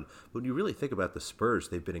Popovich's run. But when you really think about the Spurs,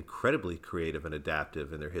 they've been incredibly creative and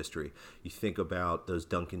adaptive in their history. You think about those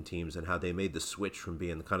Duncan teams and how they made the switch from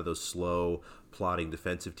being kind of those slow, plodding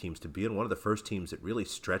defensive teams to being one of the first teams that really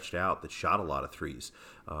stretched out, that shot a lot of threes.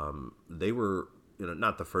 They were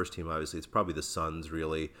not the first team, obviously. It's probably the Suns,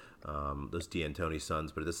 really, those D'Antoni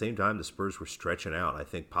Suns. But at the same time, the Spurs were stretching out. I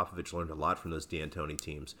think Popovich learned a lot from those D'Antoni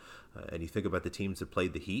teams. And you think about the teams that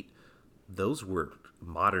played the Heat, those were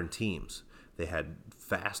modern teams. They had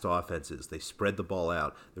fast offenses. They spread the ball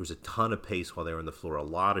out. There was a ton of pace while they were on the floor, a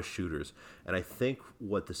lot of shooters. And I think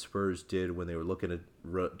what the Spurs did when they were looking at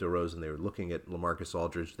DeRozan, they were looking at LaMarcus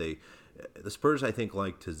Aldridge, the Spurs, I think,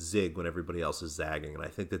 like to zig when everybody else is zagging. And I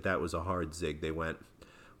think that was a hard zig. They went,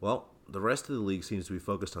 well, the rest of the league seems to be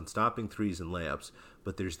focused on stopping threes and layups,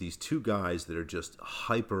 but there's these two guys that are just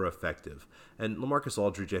hyper effective. And LaMarcus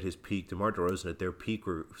Aldridge at his peak, DeMar DeRozan at their peak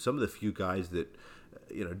were some of the few guys that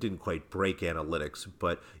didn't quite break analytics,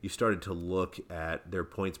 but you started to look at their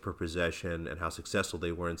points per possession and how successful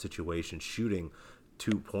they were in situations shooting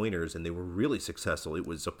 2-pointers, and they were really successful. It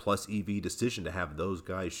was a plus EV decision to have those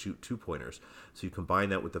guys shoot 2-pointers. So you combine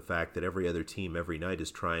that with the fact that every other team every night is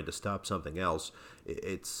trying to stop something else.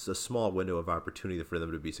 It's a small window of opportunity for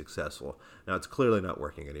them to be successful. Now, it's clearly not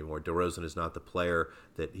working anymore. DeRozan is not the player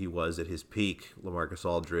that he was at his peak. LaMarcus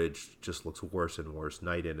Aldridge just looks worse and worse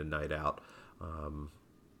night in and night out.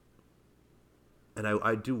 And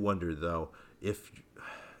I do wonder, though, if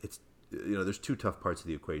it's, there's two tough parts of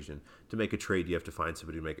the equation. To make a trade, you have to find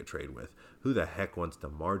somebody to make a trade with. Who the heck wants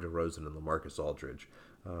DeMar DeRozan and LaMarcus Aldridge?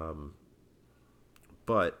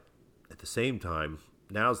 But at the same time,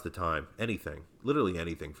 now's the time. Anything, literally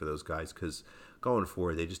anything for those guys, because going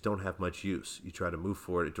forward, they just don't have much use. You try to move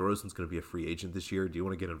forward. DeRozan's going to be a free agent this year. Do you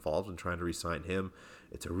want to get involved in trying to re-sign him?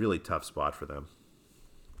 It's a really tough spot for them.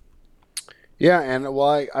 Yeah, and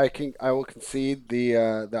well, I will concede the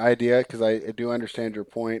idea because I do understand your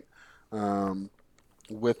point, um,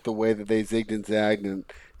 with the way that they zigged and zagged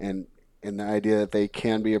and and the idea that they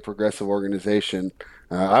can be a progressive organization.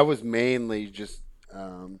 I was mainly just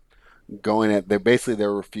going at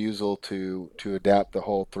their refusal to adapt the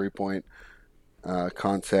whole 3 point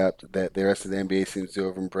concept that the rest of the NBA seems to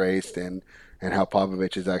have embraced, and how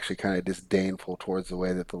Popovich is actually kind of disdainful towards the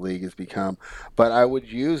way that the league has become. But I would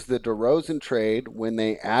use the DeRozan trade when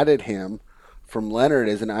they added him from Leonard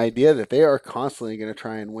as an idea that they are constantly going to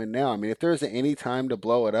try and win now. I mean, if there's any time to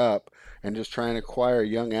blow it up and just try and acquire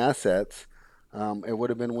young assets, it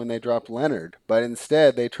would have been when they dropped Leonard. But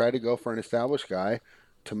instead, they tried to go for an established guy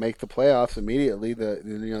to make the playoffs immediately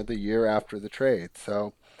the year after the trade.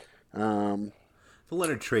 So. Um, The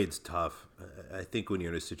Leonard trade's tough. I think when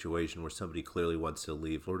you're in a situation where somebody clearly wants to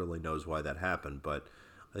leave, Lord only knows why that happened, but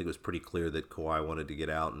I think it was pretty clear that Kawhi wanted to get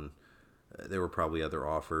out, and there were probably other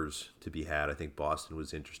offers to be had. I think Boston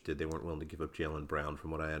was interested. They weren't willing to give up Jaylen Brown,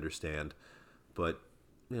 from what I understand. But,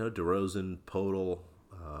 DeRozan, Podol,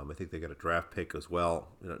 I think they got a draft pick as well.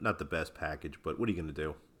 Not the best package, but what are you going to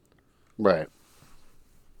do? Right.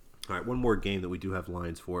 All right, one more game that we do have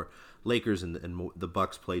lines for. Lakers and the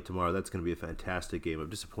Bucks play tomorrow. That's going to be a fantastic game. I'm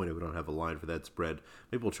disappointed we don't have a line for that spread.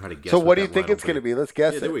 Maybe we'll try to guess. So what do you think it's going to be? Let's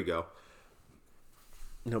guess it. There we go.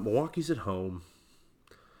 Milwaukee's at home.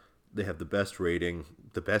 They have the best rating,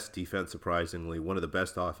 the best defense, surprisingly, one of the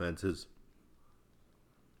best offenses.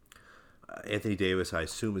 Anthony Davis, I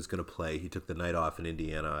assume, is going to play. He took the night off in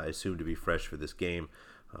Indiana. I assume to be fresh for this game.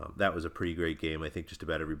 That was a pretty great game. I think just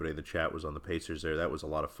about everybody in the chat was on the Pacers there. That was a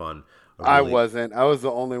lot of fun. I wasn't. I was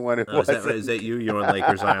the only one who wasn't. Is that you? You're on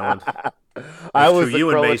Lakers Island? I was true. You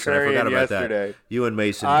and Mason. I forgot about yesterday. that. You and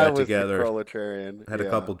Mason got together. The proletarian. Had a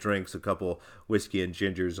couple drinks, a couple whiskey and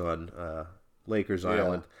gingers on Lakers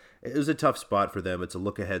Island. It was a tough spot for them. It's a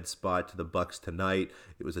look-ahead spot to the Bucks tonight.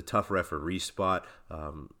 It was a tough referee spot.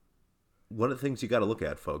 One of the things you got to look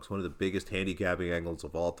at, folks, one of the biggest handicapping angles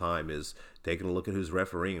of all time is taking a look at who's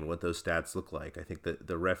refereeing and what those stats look like. I think that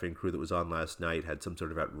the reffing crew that was on last night had some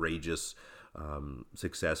sort of outrageous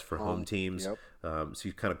success for home teams. Yep. So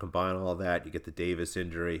you kind of combine all that. You get the Davis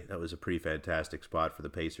injury. That was a pretty fantastic spot for the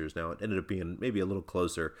Pacers. Now, it ended up being maybe a little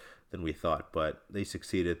closer than we thought, but they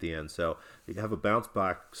succeeded at the end. So you have a bounce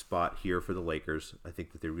back spot here for the Lakers. I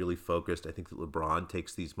think that they're really focused. I think that LeBron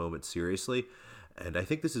takes these moments seriously. And I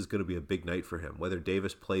think this is going to be a big night for him, whether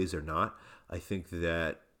Davis plays or not. I think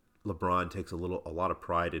that LeBron takes a lot of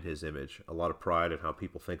pride in his image, a lot of pride in how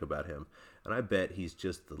people think about him. And I bet he's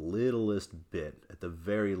just the littlest bit, at the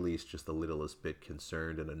very least, just the littlest bit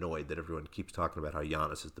concerned and annoyed that everyone keeps talking about how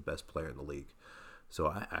Giannis is the best player in the league.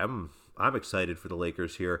 So I'm excited for the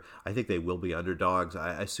Lakers here. I think they will be underdogs.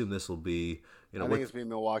 I assume this will be, I think it's be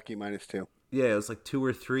Milwaukee -2. Yeah, it's like 2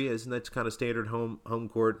 or 3. Isn't that kind of standard home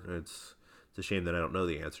court? It's a shame that I don't know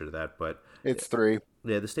the answer to that, but it's 3.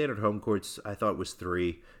 Yeah, the standard home courts I thought was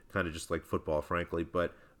 3, kind of just like football, frankly.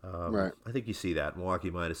 But right. I think you see that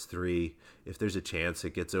Milwaukee -3. If there's a chance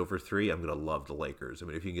it gets over 3, I'm gonna love the Lakers. I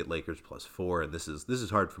mean, if you can get Lakers +4, and this is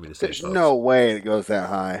hard for me to say. There's folks. no way it goes that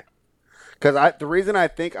high. Because the reason I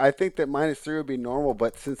think that -3 would be normal,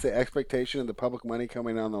 but since the expectation of the public money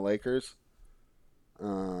coming on the Lakers,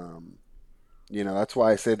 that's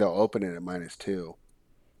why I say they'll open it at -2.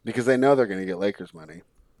 Because they know they're going to get Lakers money.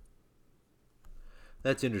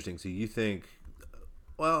 That's interesting. So you think,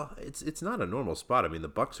 well, it's not a normal spot. I mean, the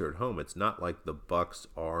Bucks are at home. It's not like the Bucks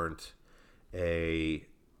aren't a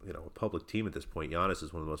public team at this point. Giannis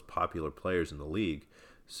is one of the most popular players in the league.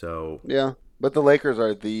 So yeah, but the Lakers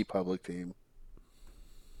are the public team.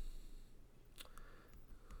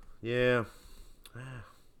 Yeah,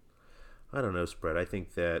 I don't know, spread. I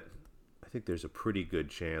think there's a pretty good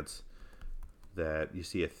chance that you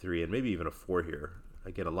see a 3 and maybe even a 4 here.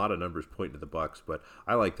 Again, a lot of numbers point to the Bucks, but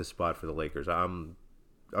I like the spot for the Lakers. I'll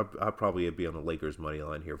probably be on the Lakers money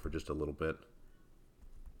line here for just a little bit.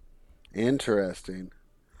 Interesting.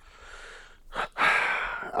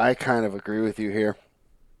 I kind of agree with you here.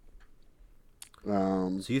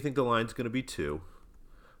 So you think the line's going to be 2?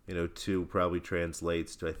 2 probably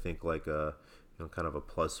translates to, I think, like a kind of a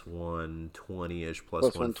 +120-ish,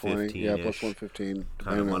 +115-ish. Yeah, +115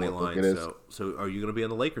 kind of money line. So are you going to be on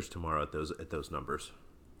the Lakers tomorrow at those numbers?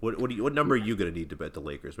 What number are you going to need to bet the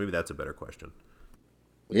Lakers? Maybe that's a better question.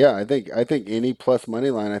 Yeah, I think any plus money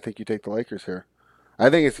line, I think you take the Lakers here. I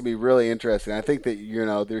think it's going to be really interesting. I think that,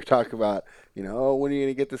 they're talking about, when are you going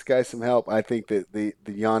to get this guy some help? I think that the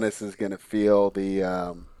Giannis is going to feel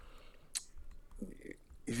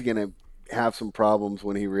he's going to have some problems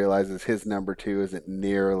when he realizes his number 2 isn't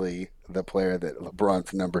nearly the player that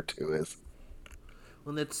LeBron's number 2 is.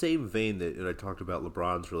 Well, in that same vein that I talked about,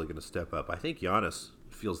 LeBron's really going to step up. I think Giannis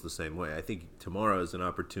feels the same way. I think tomorrow is an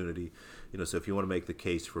opportunity, so if you want to make the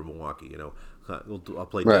case for Milwaukee, I'll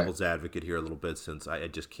play devil's advocate here a little bit, since I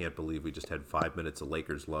just can't believe we just had 5 minutes of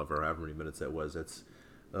Lakers love, or however many minutes that was.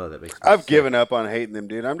 That makes me I've sick. given up on hating them,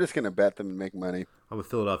 dude. I'm just going to bet them and make money. I'm a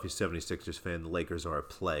Philadelphia 76ers fan. The Lakers are a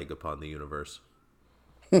plague upon the universe.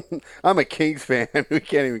 I'm a Kings fan. We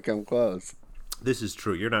can't even come close. This is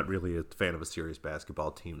true. You're not really a fan of a serious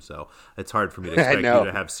basketball team, so it's hard for me to expect you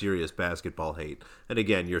to have serious basketball hate. And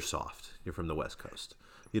again, you're soft. You're from the West Coast.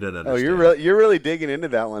 You don't understand. Oh, you're really digging into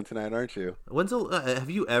that one tonight, aren't you? Have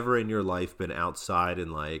you ever in your life been outside in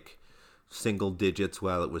like single digits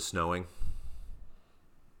while it was snowing?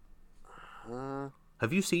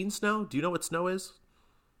 Have you seen snow? Do you know what snow is?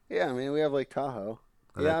 Yeah, I mean we have Lake Tahoe.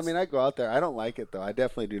 Oh, Yeah, I that's mean I go out there. I don't like it though. I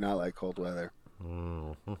definitely do not like cold weather.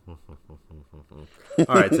 all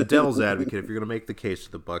right. So devil's advocate, if you're going to make the case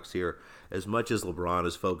for the Bucks here, as much as LeBron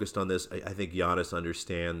is focused on this, I think Giannis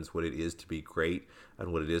understands what it is to be great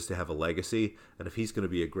and what it is to have a legacy. And if he's going to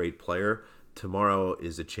be a great player, tomorrow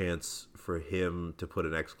is a chance for him to put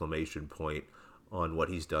an exclamation point on what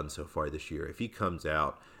he's done so far this year. If he comes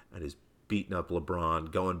out and is beating up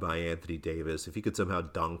LeBron, going by Anthony Davis, if he could somehow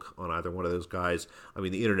dunk on either one of those guys, I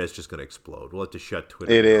mean, the internet's just going to explode. We'll have to shut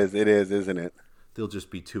Twitter down. It is, isn't it? There'll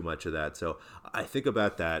just be too much of that. So I think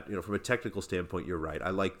about that. From a technical standpoint, you're right.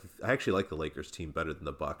 I actually like the Lakers team better than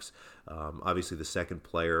the Bucks. Obviously, the second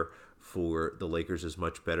player for the Lakers is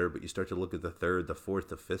much better, but you start to look at the third, the fourth,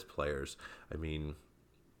 the fifth players. I mean,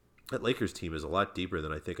 that Lakers team is a lot deeper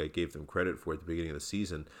than I think I gave them credit for at the beginning of the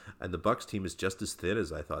season, and the Bucks team is just as thin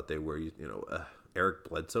as I thought they were. Eric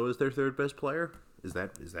Bledsoe is their third best player. Is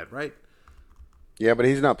that right? Yeah, but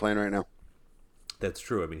he's not playing right now. That's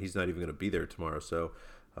true. I mean, he's not even going to be there tomorrow. So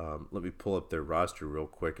let me pull up their roster real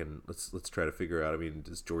quick and let's try to figure out. I mean,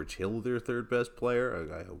 is George Hill their third best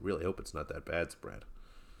player? I really hope it's not that bad spread.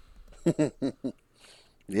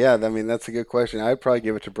 Yeah, I mean that's a good question. I'd probably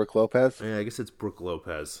give it to Brook Lopez. Yeah, I guess it's Brook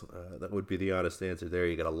Lopez. That would be the honest answer there.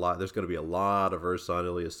 You got a lot. There's going to be a lot of Ersan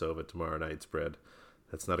Ilyasova tomorrow night spread.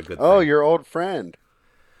 That's not a good Oh, thing. your old friend.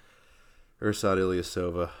 Ersan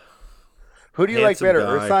Ilyasova. Who do you like Handsome better,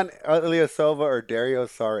 guy. Ersan Ilyasova or Dario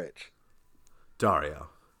Saric? Dario.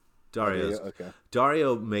 Okay.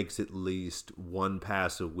 Dario makes at least one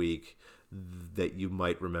pass a week that you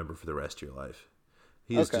might remember for the rest of your life.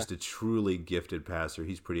 He is Okay. just a truly gifted passer.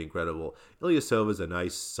 He's pretty incredible. Ilyasova is a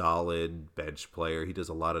nice, solid bench player. He does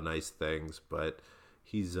a lot of nice things, but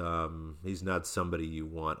he's not somebody you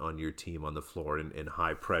want on your team on the floor in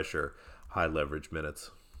high pressure, high leverage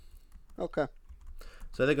minutes. Okay.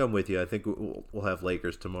 So I think I'm with you. I think we'll have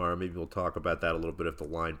Lakers tomorrow. Maybe we'll talk about that a little bit if the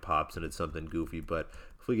line pops and it's something goofy. But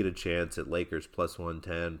if we get a chance at Lakers plus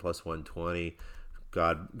 110, plus 120,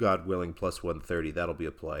 God willing, plus 130, that'll be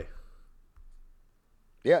a play.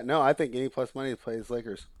 Yeah, no, I think any plus money plays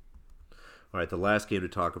Lakers. All right, the last game to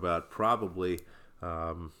talk about probably,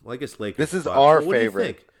 I guess Lakers. This is Bucks. our What do you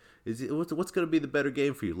favorite. think? What's going to be the better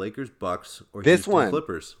game for you, Lakers, Bucks, or This Houston one.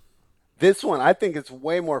 Clippers? This one, I think it's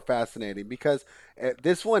way more fascinating because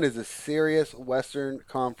this one is a serious Western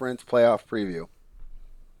Conference playoff preview,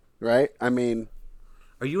 right? I mean,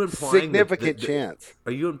 Are you implying significant chance.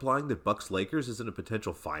 Are you implying that Bucks Lakers isn't a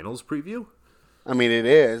potential finals preview? I mean, it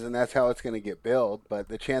is, and that's how it's going to get billed. But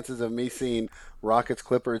the chances of me seeing Rockets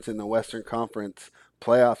Clippers in the Western Conference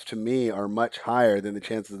playoffs to me are much higher than the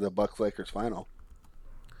chances of the Bucks Lakers final.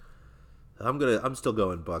 I'm still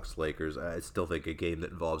going Bucks Lakers. I still think a game that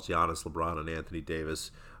involves Giannis, LeBron, and Anthony Davis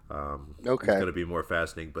is going to be more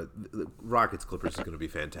fascinating. But the Rockets Clippers is going to be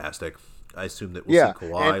fantastic. I assume that we'll see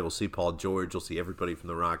Kawhi, we'll see Paul George, we'll see everybody from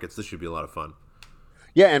the Rockets. This should be a lot of fun.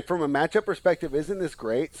 Yeah, and from a matchup perspective, isn't this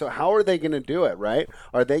great? So how are they going to do it, right?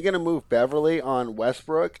 Are they going to move Beverly on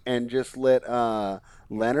Westbrook and just let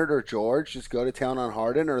Leonard or George just go to town on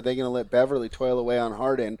Harden? Or are they going to let Beverly toil away on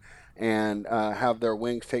Harden and have their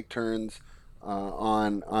wings take turns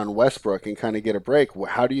on Westbrook and kind of get a break?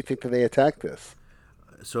 How do you think that they attack this?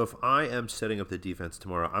 So if I am setting up the defense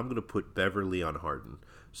tomorrow, I'm going to put Beverly on Harden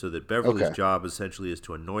so that Beverly's job essentially is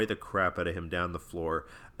to annoy the crap out of him down the floor.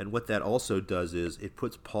 And what that also does is it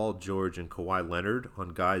puts Paul George and Kawhi Leonard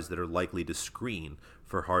on guys that are likely to screen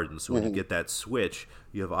for Harden. So when you get that switch,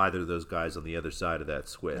 you have either of those guys on the other side of that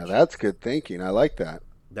switch. Now that's good thinking. I like that.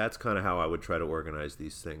 That's kind of how I would try to organize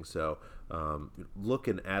these things. So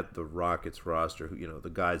looking at the Rockets roster, the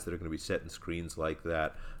guys that are going to be setting screens like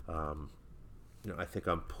that, I think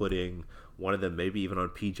I'm putting one of them maybe even on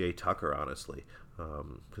PJ Tucker, honestly,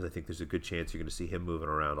 because I think there's a good chance you're going to see him moving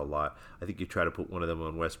around a lot. I think you try to put one of them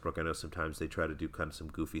on Westbrook. I know sometimes they try to do kind of some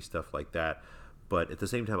goofy stuff like that, but at the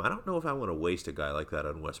same time, I don't know if I want to waste a guy like that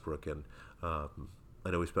on Westbrook. And I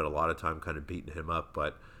know we spent a lot of time kind of beating him up,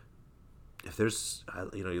 but if there's,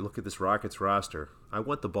 you look at this Rockets roster, I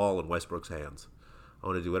want the ball in Westbrook's hands. I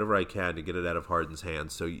want to do whatever I can to get it out of Harden's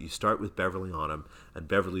hands. So you start with Beverly on him, and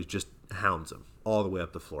Beverly just hounds him all the way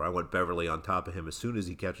up the floor. I want Beverly on top of him as soon as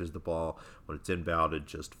he catches the ball, when it's inbounded,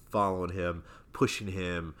 just following him, pushing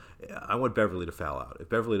him. I want Beverly to foul out. If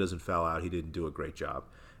Beverly doesn't foul out, he didn't do a great job.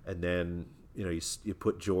 And then, you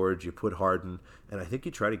put George, you put Harden, and I think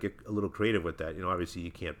you try to get a little creative with that. Obviously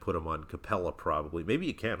you can't put him on Capella probably. Maybe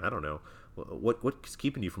you can. I don't know. what's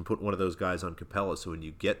keeping you from putting one of those guys on Capella? So when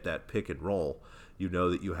you get that pick and roll, you know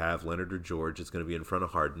that you have Leonard or George that's going to be in front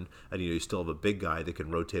of Harden, and you still have a big guy that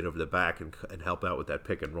can rotate over the back and help out with that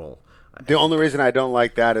pick and roll. The only reason I don't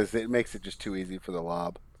like that is it makes it just too easy for the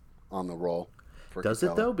lob on the roll for Does it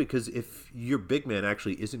Capella. though? Because if your big man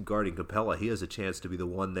actually isn't guarding Capella, he has a chance to be the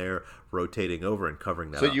one there rotating over and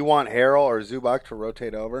covering that So up. you want Harrell or Zubac to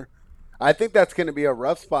rotate over? I think that's going to be a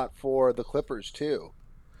rough spot for the Clippers too,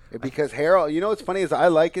 because Harrell. You know what's funny is I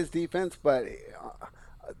like his defense, but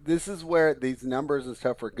this is where these numbers and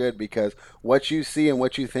stuff are good because what you see and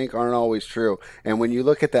what you think aren't always true. And when you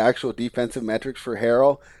look at the actual defensive metrics for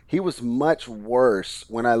Harrell, he was much worse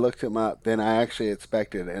when I looked him up than I actually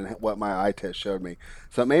expected and what my eye test showed me.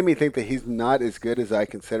 So it made me think that he's not as good as I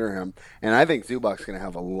consider him. And I think Zubac's going to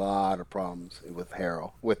have a lot of problems with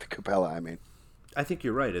Harrell, with Capella, I mean. I think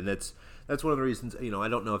you're right, and that's one of the reasons. I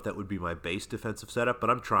don't know if that would be my base defensive setup, but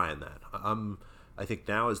I'm trying that. I think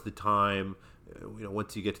now is the time.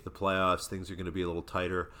 Once you get to the playoffs, things are going to be a little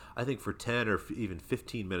tighter. I think for 10 or even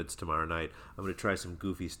 15 minutes tomorrow night, I'm going to try some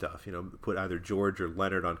goofy stuff. Put either George or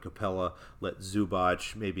Leonard on Capella, let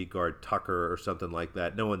Zubac maybe guard Tucker or something like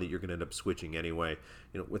that, knowing that you're going to end up switching anyway.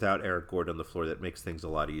 Without Eric Gordon on the floor, that makes things a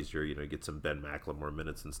lot easier. Get some Ben McLemore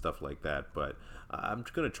minutes and stuff like that. But I'm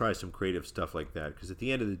going to try some creative stuff like that because at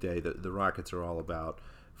the end of the day, the Rockets are all about,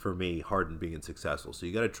 for me, Harden being successful. So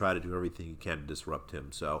you got to try to do everything you can to disrupt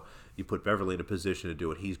him. So you put Beverly in a position to do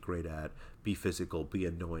what he's great at, be physical, be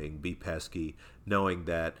annoying, be pesky, knowing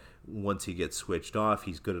that once he gets switched off,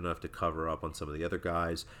 he's good enough to cover up on some of the other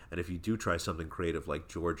guys. And if you do try something creative like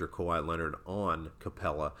George or Kawhi Leonard on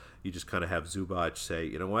Capella, you just kind of have Zubac say,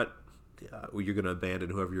 you know what, you're going to abandon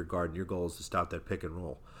whoever you're guarding. Your goal is to stop that pick and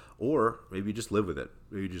roll. Or maybe you just live with it.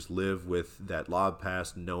 Maybe you just live with that lob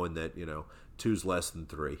pass knowing that, two's less than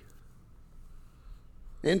three.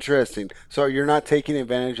 Interesting. So you're not taking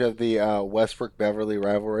advantage of the Westbrook-Beverly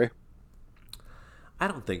rivalry? I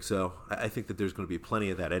don't think so. I think that there's going to be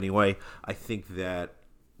plenty of that anyway. I think that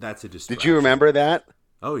that's a distraction. Did you remember that?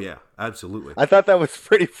 Oh, yeah, absolutely. I thought that was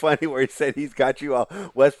pretty funny where he said he's got you all.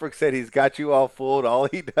 Westbrook said he's got you all fooled. All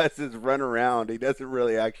he does is run around. He doesn't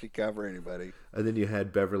really actually cover anybody. And then you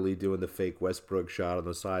had Beverly doing the fake Westbrook shot on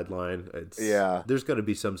the sideline. Yeah. There's going to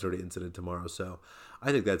be some sort of incident tomorrow. So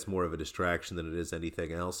I think that's more of a distraction than it is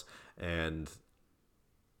anything else. And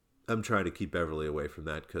I'm trying to keep Beverly away from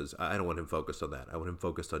that because I don't want him focused on that. I want him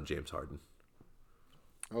focused on James Harden.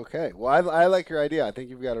 Okay. Well, I like your idea. I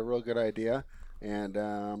think you've got a real good idea.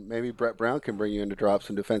 And maybe Brett Brown can bring you in to drop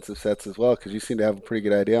some defensive sets as well because you seem to have a pretty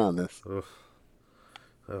good idea on this.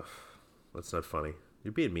 Ugh. That's not funny.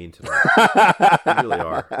 You're being mean tonight. You really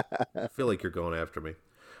are. I feel like you're going after me.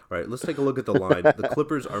 All right, let's take a look at the line. The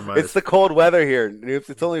Clippers are minus. It's the cold weather here.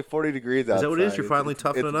 It's only 40 degrees outside. Is that what it is? You're finally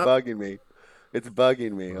toughening up? It's bugging me. It's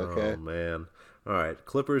bugging me, okay? Oh, man. All right,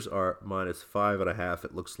 Clippers are minus 5.5.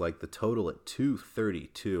 It looks like the total at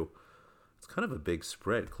 232. It's kind of a big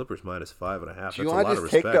spread. Clippers minus 5.5. That's Do you a want lot to of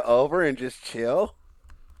just respect. take the over and just chill?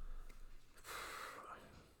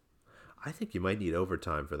 I think you might need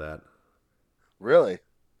overtime for that. Really?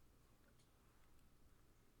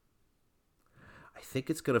 I think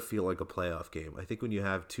it's going to feel like a playoff game. I think when you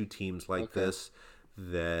have two teams like this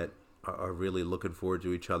that are really looking forward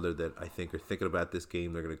to each other, that I think are thinking about this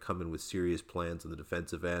game, they're going to come in with serious plans on the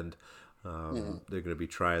defensive end. They're going to be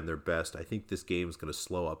trying their best. I think this game is going to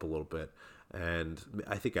slow up a little bit. And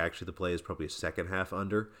I think actually the play is probably a second half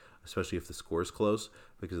under, especially if the score is close.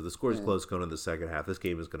 Because if the score is close going into the second half, this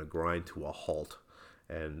game is going to grind to a halt.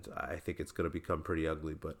 And I think it's going to become pretty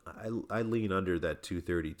ugly. But I lean under that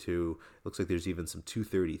 232. Looks like there's even some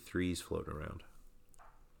 233s floating around.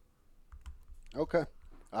 Okay.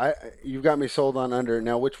 You've got me sold on under.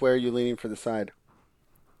 Now, which way are you leaning for the side?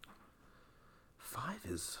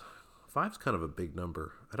 Five's kind of a big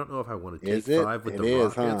number. I don't know if I want to Is take it? five with It the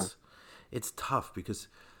is, Rockets. It's tough because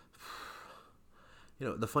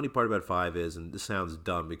the funny part about 5 is, and this sounds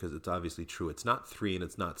dumb because it's obviously true, it's not 3 and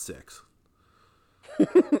it's not 6.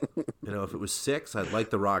 If it was 6, I'd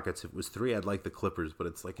like the Rockets. If it was 3, I'd like the Clippers. But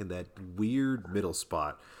it's like in that weird middle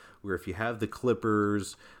spot where if you have the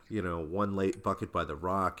Clippers, one late bucket by the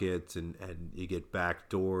Rockets and you get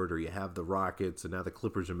backdoored, or you have the Rockets and now the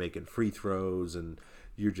Clippers are making free throws and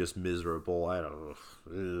you're just miserable. I don't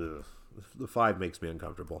know. Ugh. The 5 makes me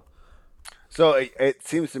uncomfortable. So it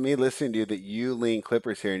seems to me, listening to you, that you lean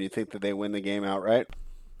Clippers here, and you think that they win the game outright?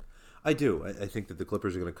 I do. I think that the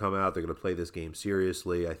Clippers are going to come out. They're going to play this game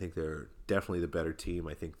seriously. I think they're definitely the better team.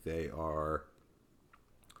 I think they are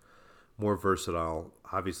more versatile,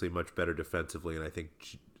 obviously much better defensively, and I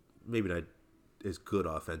think maybe not as good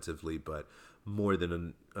offensively, but more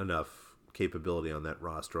than enough capability on that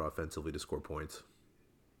roster offensively to score points.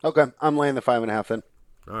 Okay, I'm laying the 5.5 then.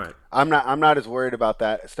 All right. I'm not as worried about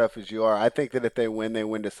that stuff as you are. I think that if they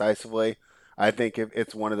win decisively. I think if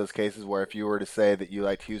it's one of those cases where if you were to say that you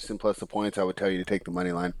liked Houston plus the points, I would tell you to take the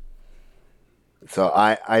money line. So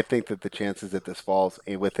I think that the chances that this falls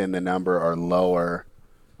within the number are lower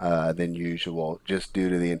than usual, just due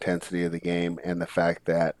to the intensity of the game and the fact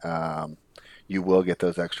that you will get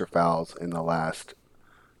those extra fouls in the last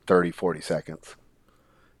 30, 40 seconds.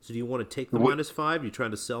 So do you want to take the -5? You're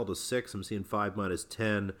trying to sell to 6. I'm seeing 5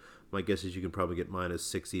 -10. My guess is you can probably get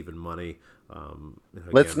 -6 even money.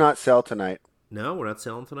 Let's not sell tonight. No, we're not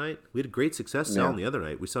selling tonight. We had great success selling the other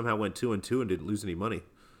night. We somehow went 2-2 and didn't lose any money.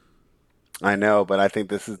 I know, but I think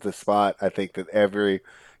this is the spot. I think that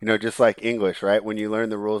just like English, right? When you learn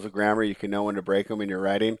the rules of grammar, you can know when to break them in your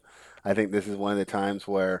writing. I think this is one of the times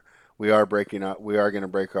where we are breaking up. We are going to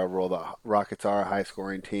break our rule. The Rockets are a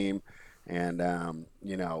high-scoring team. And,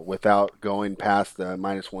 without going past the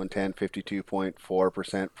 -110,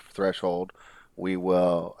 52.4% threshold,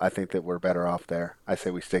 I think that we're better off there. I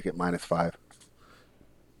say we stick at -5.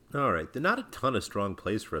 All right. There's not a ton of strong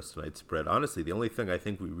plays for us tonight, spread. Honestly, the only thing I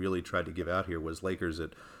think we really tried to give out here was Lakers at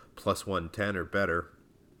 +110 or better.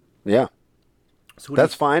 Yeah. So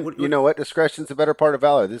that's fine. You know what? Discretion's the better part of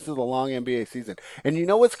valor. This is a long NBA season. And you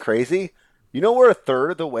know what's crazy? You know we're a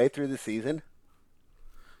third of the way through the season?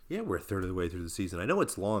 Yeah, we're a third of the way through the season. I know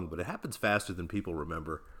it's long, but it happens faster than people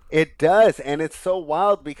remember. It does, and it's so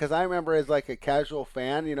wild because I remember as like a casual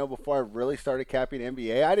fan, before I really started capping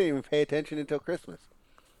NBA, I didn't even pay attention until Christmas.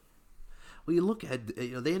 Well, you look at,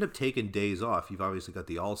 they end up taking days off. You've obviously got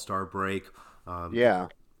the All-Star break. Yeah.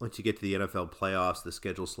 Once you get to the NFL playoffs, the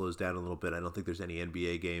schedule slows down a little bit. I don't think there's any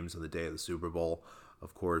NBA games on the day of the Super Bowl,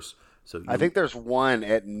 of course. So I think there's one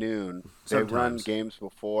at noon. Sometimes. They run games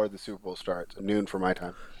before the Super Bowl starts, noon for my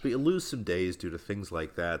time. But you lose some days due to things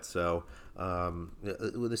like that. So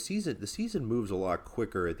the season moves a lot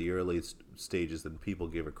quicker at the early stages than people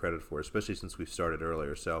give it credit for, especially since we've started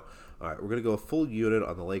earlier. So, all right, we're going to go a full unit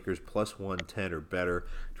on the Lakers +110 or better.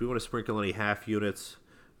 Do we want to sprinkle any half units?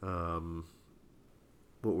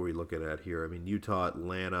 What were we looking at here? I mean, Utah,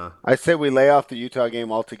 Atlanta. I say we lay off the Utah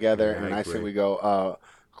game altogether, Yeah, and I say we go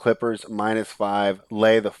Clippers -5,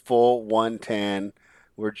 lay the full 110.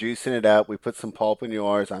 We're juicing it up. We put some pulp in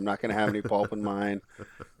yours. I'm not going to have any pulp in mine.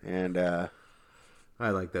 And I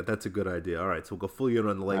like that. That's a good idea. All right, so we'll go full unit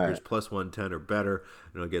on the Lakers +110 or better.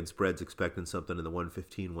 Again, spread's expecting something in the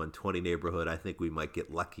 115, 120 neighborhood. I think we might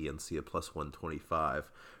get lucky and see a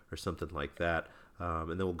 +125 or something like that.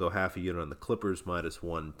 And then we'll go half a unit on the Clippers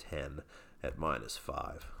 -110 at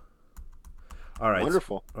 -5. All right.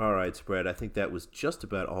 Wonderful. All right, spread. I think that was just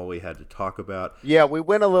about all we had to talk about. Yeah, we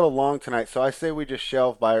went a little long tonight, so I say we just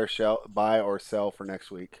buy or sell for next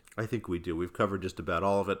week. I think we do. We've covered just about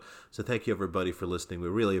all of it. So thank you, everybody, for listening. We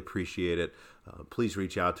really appreciate it. Please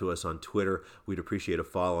reach out to us on Twitter. We'd appreciate a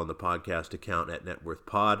follow on the podcast account at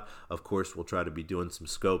NetworthPod. Of course, we'll try to be doing some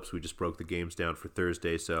scopes. We just broke the games down for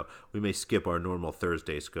Thursday, so we may skip our normal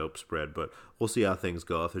Thursday scope spread, but we'll see how things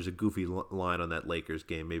go. If there's a goofy line on that Lakers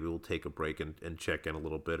game, maybe we'll take a break and check in a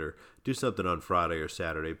little bit or do something on Friday or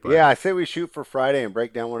Saturday. But yeah, I say we shoot for Friday and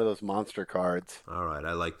break down one of those monster cards. All right,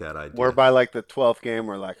 I like that idea. Where by like the 12th game,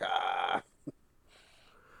 we're like, ah.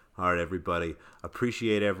 All right, everybody.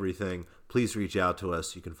 Appreciate everything. Please reach out to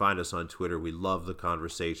us. You can find us on Twitter. We love the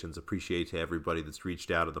conversations. Appreciate to everybody that's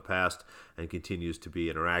reached out in the past and continues to be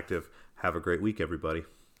interactive. Have a great week, everybody.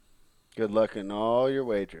 Good luck in all your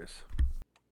wagers.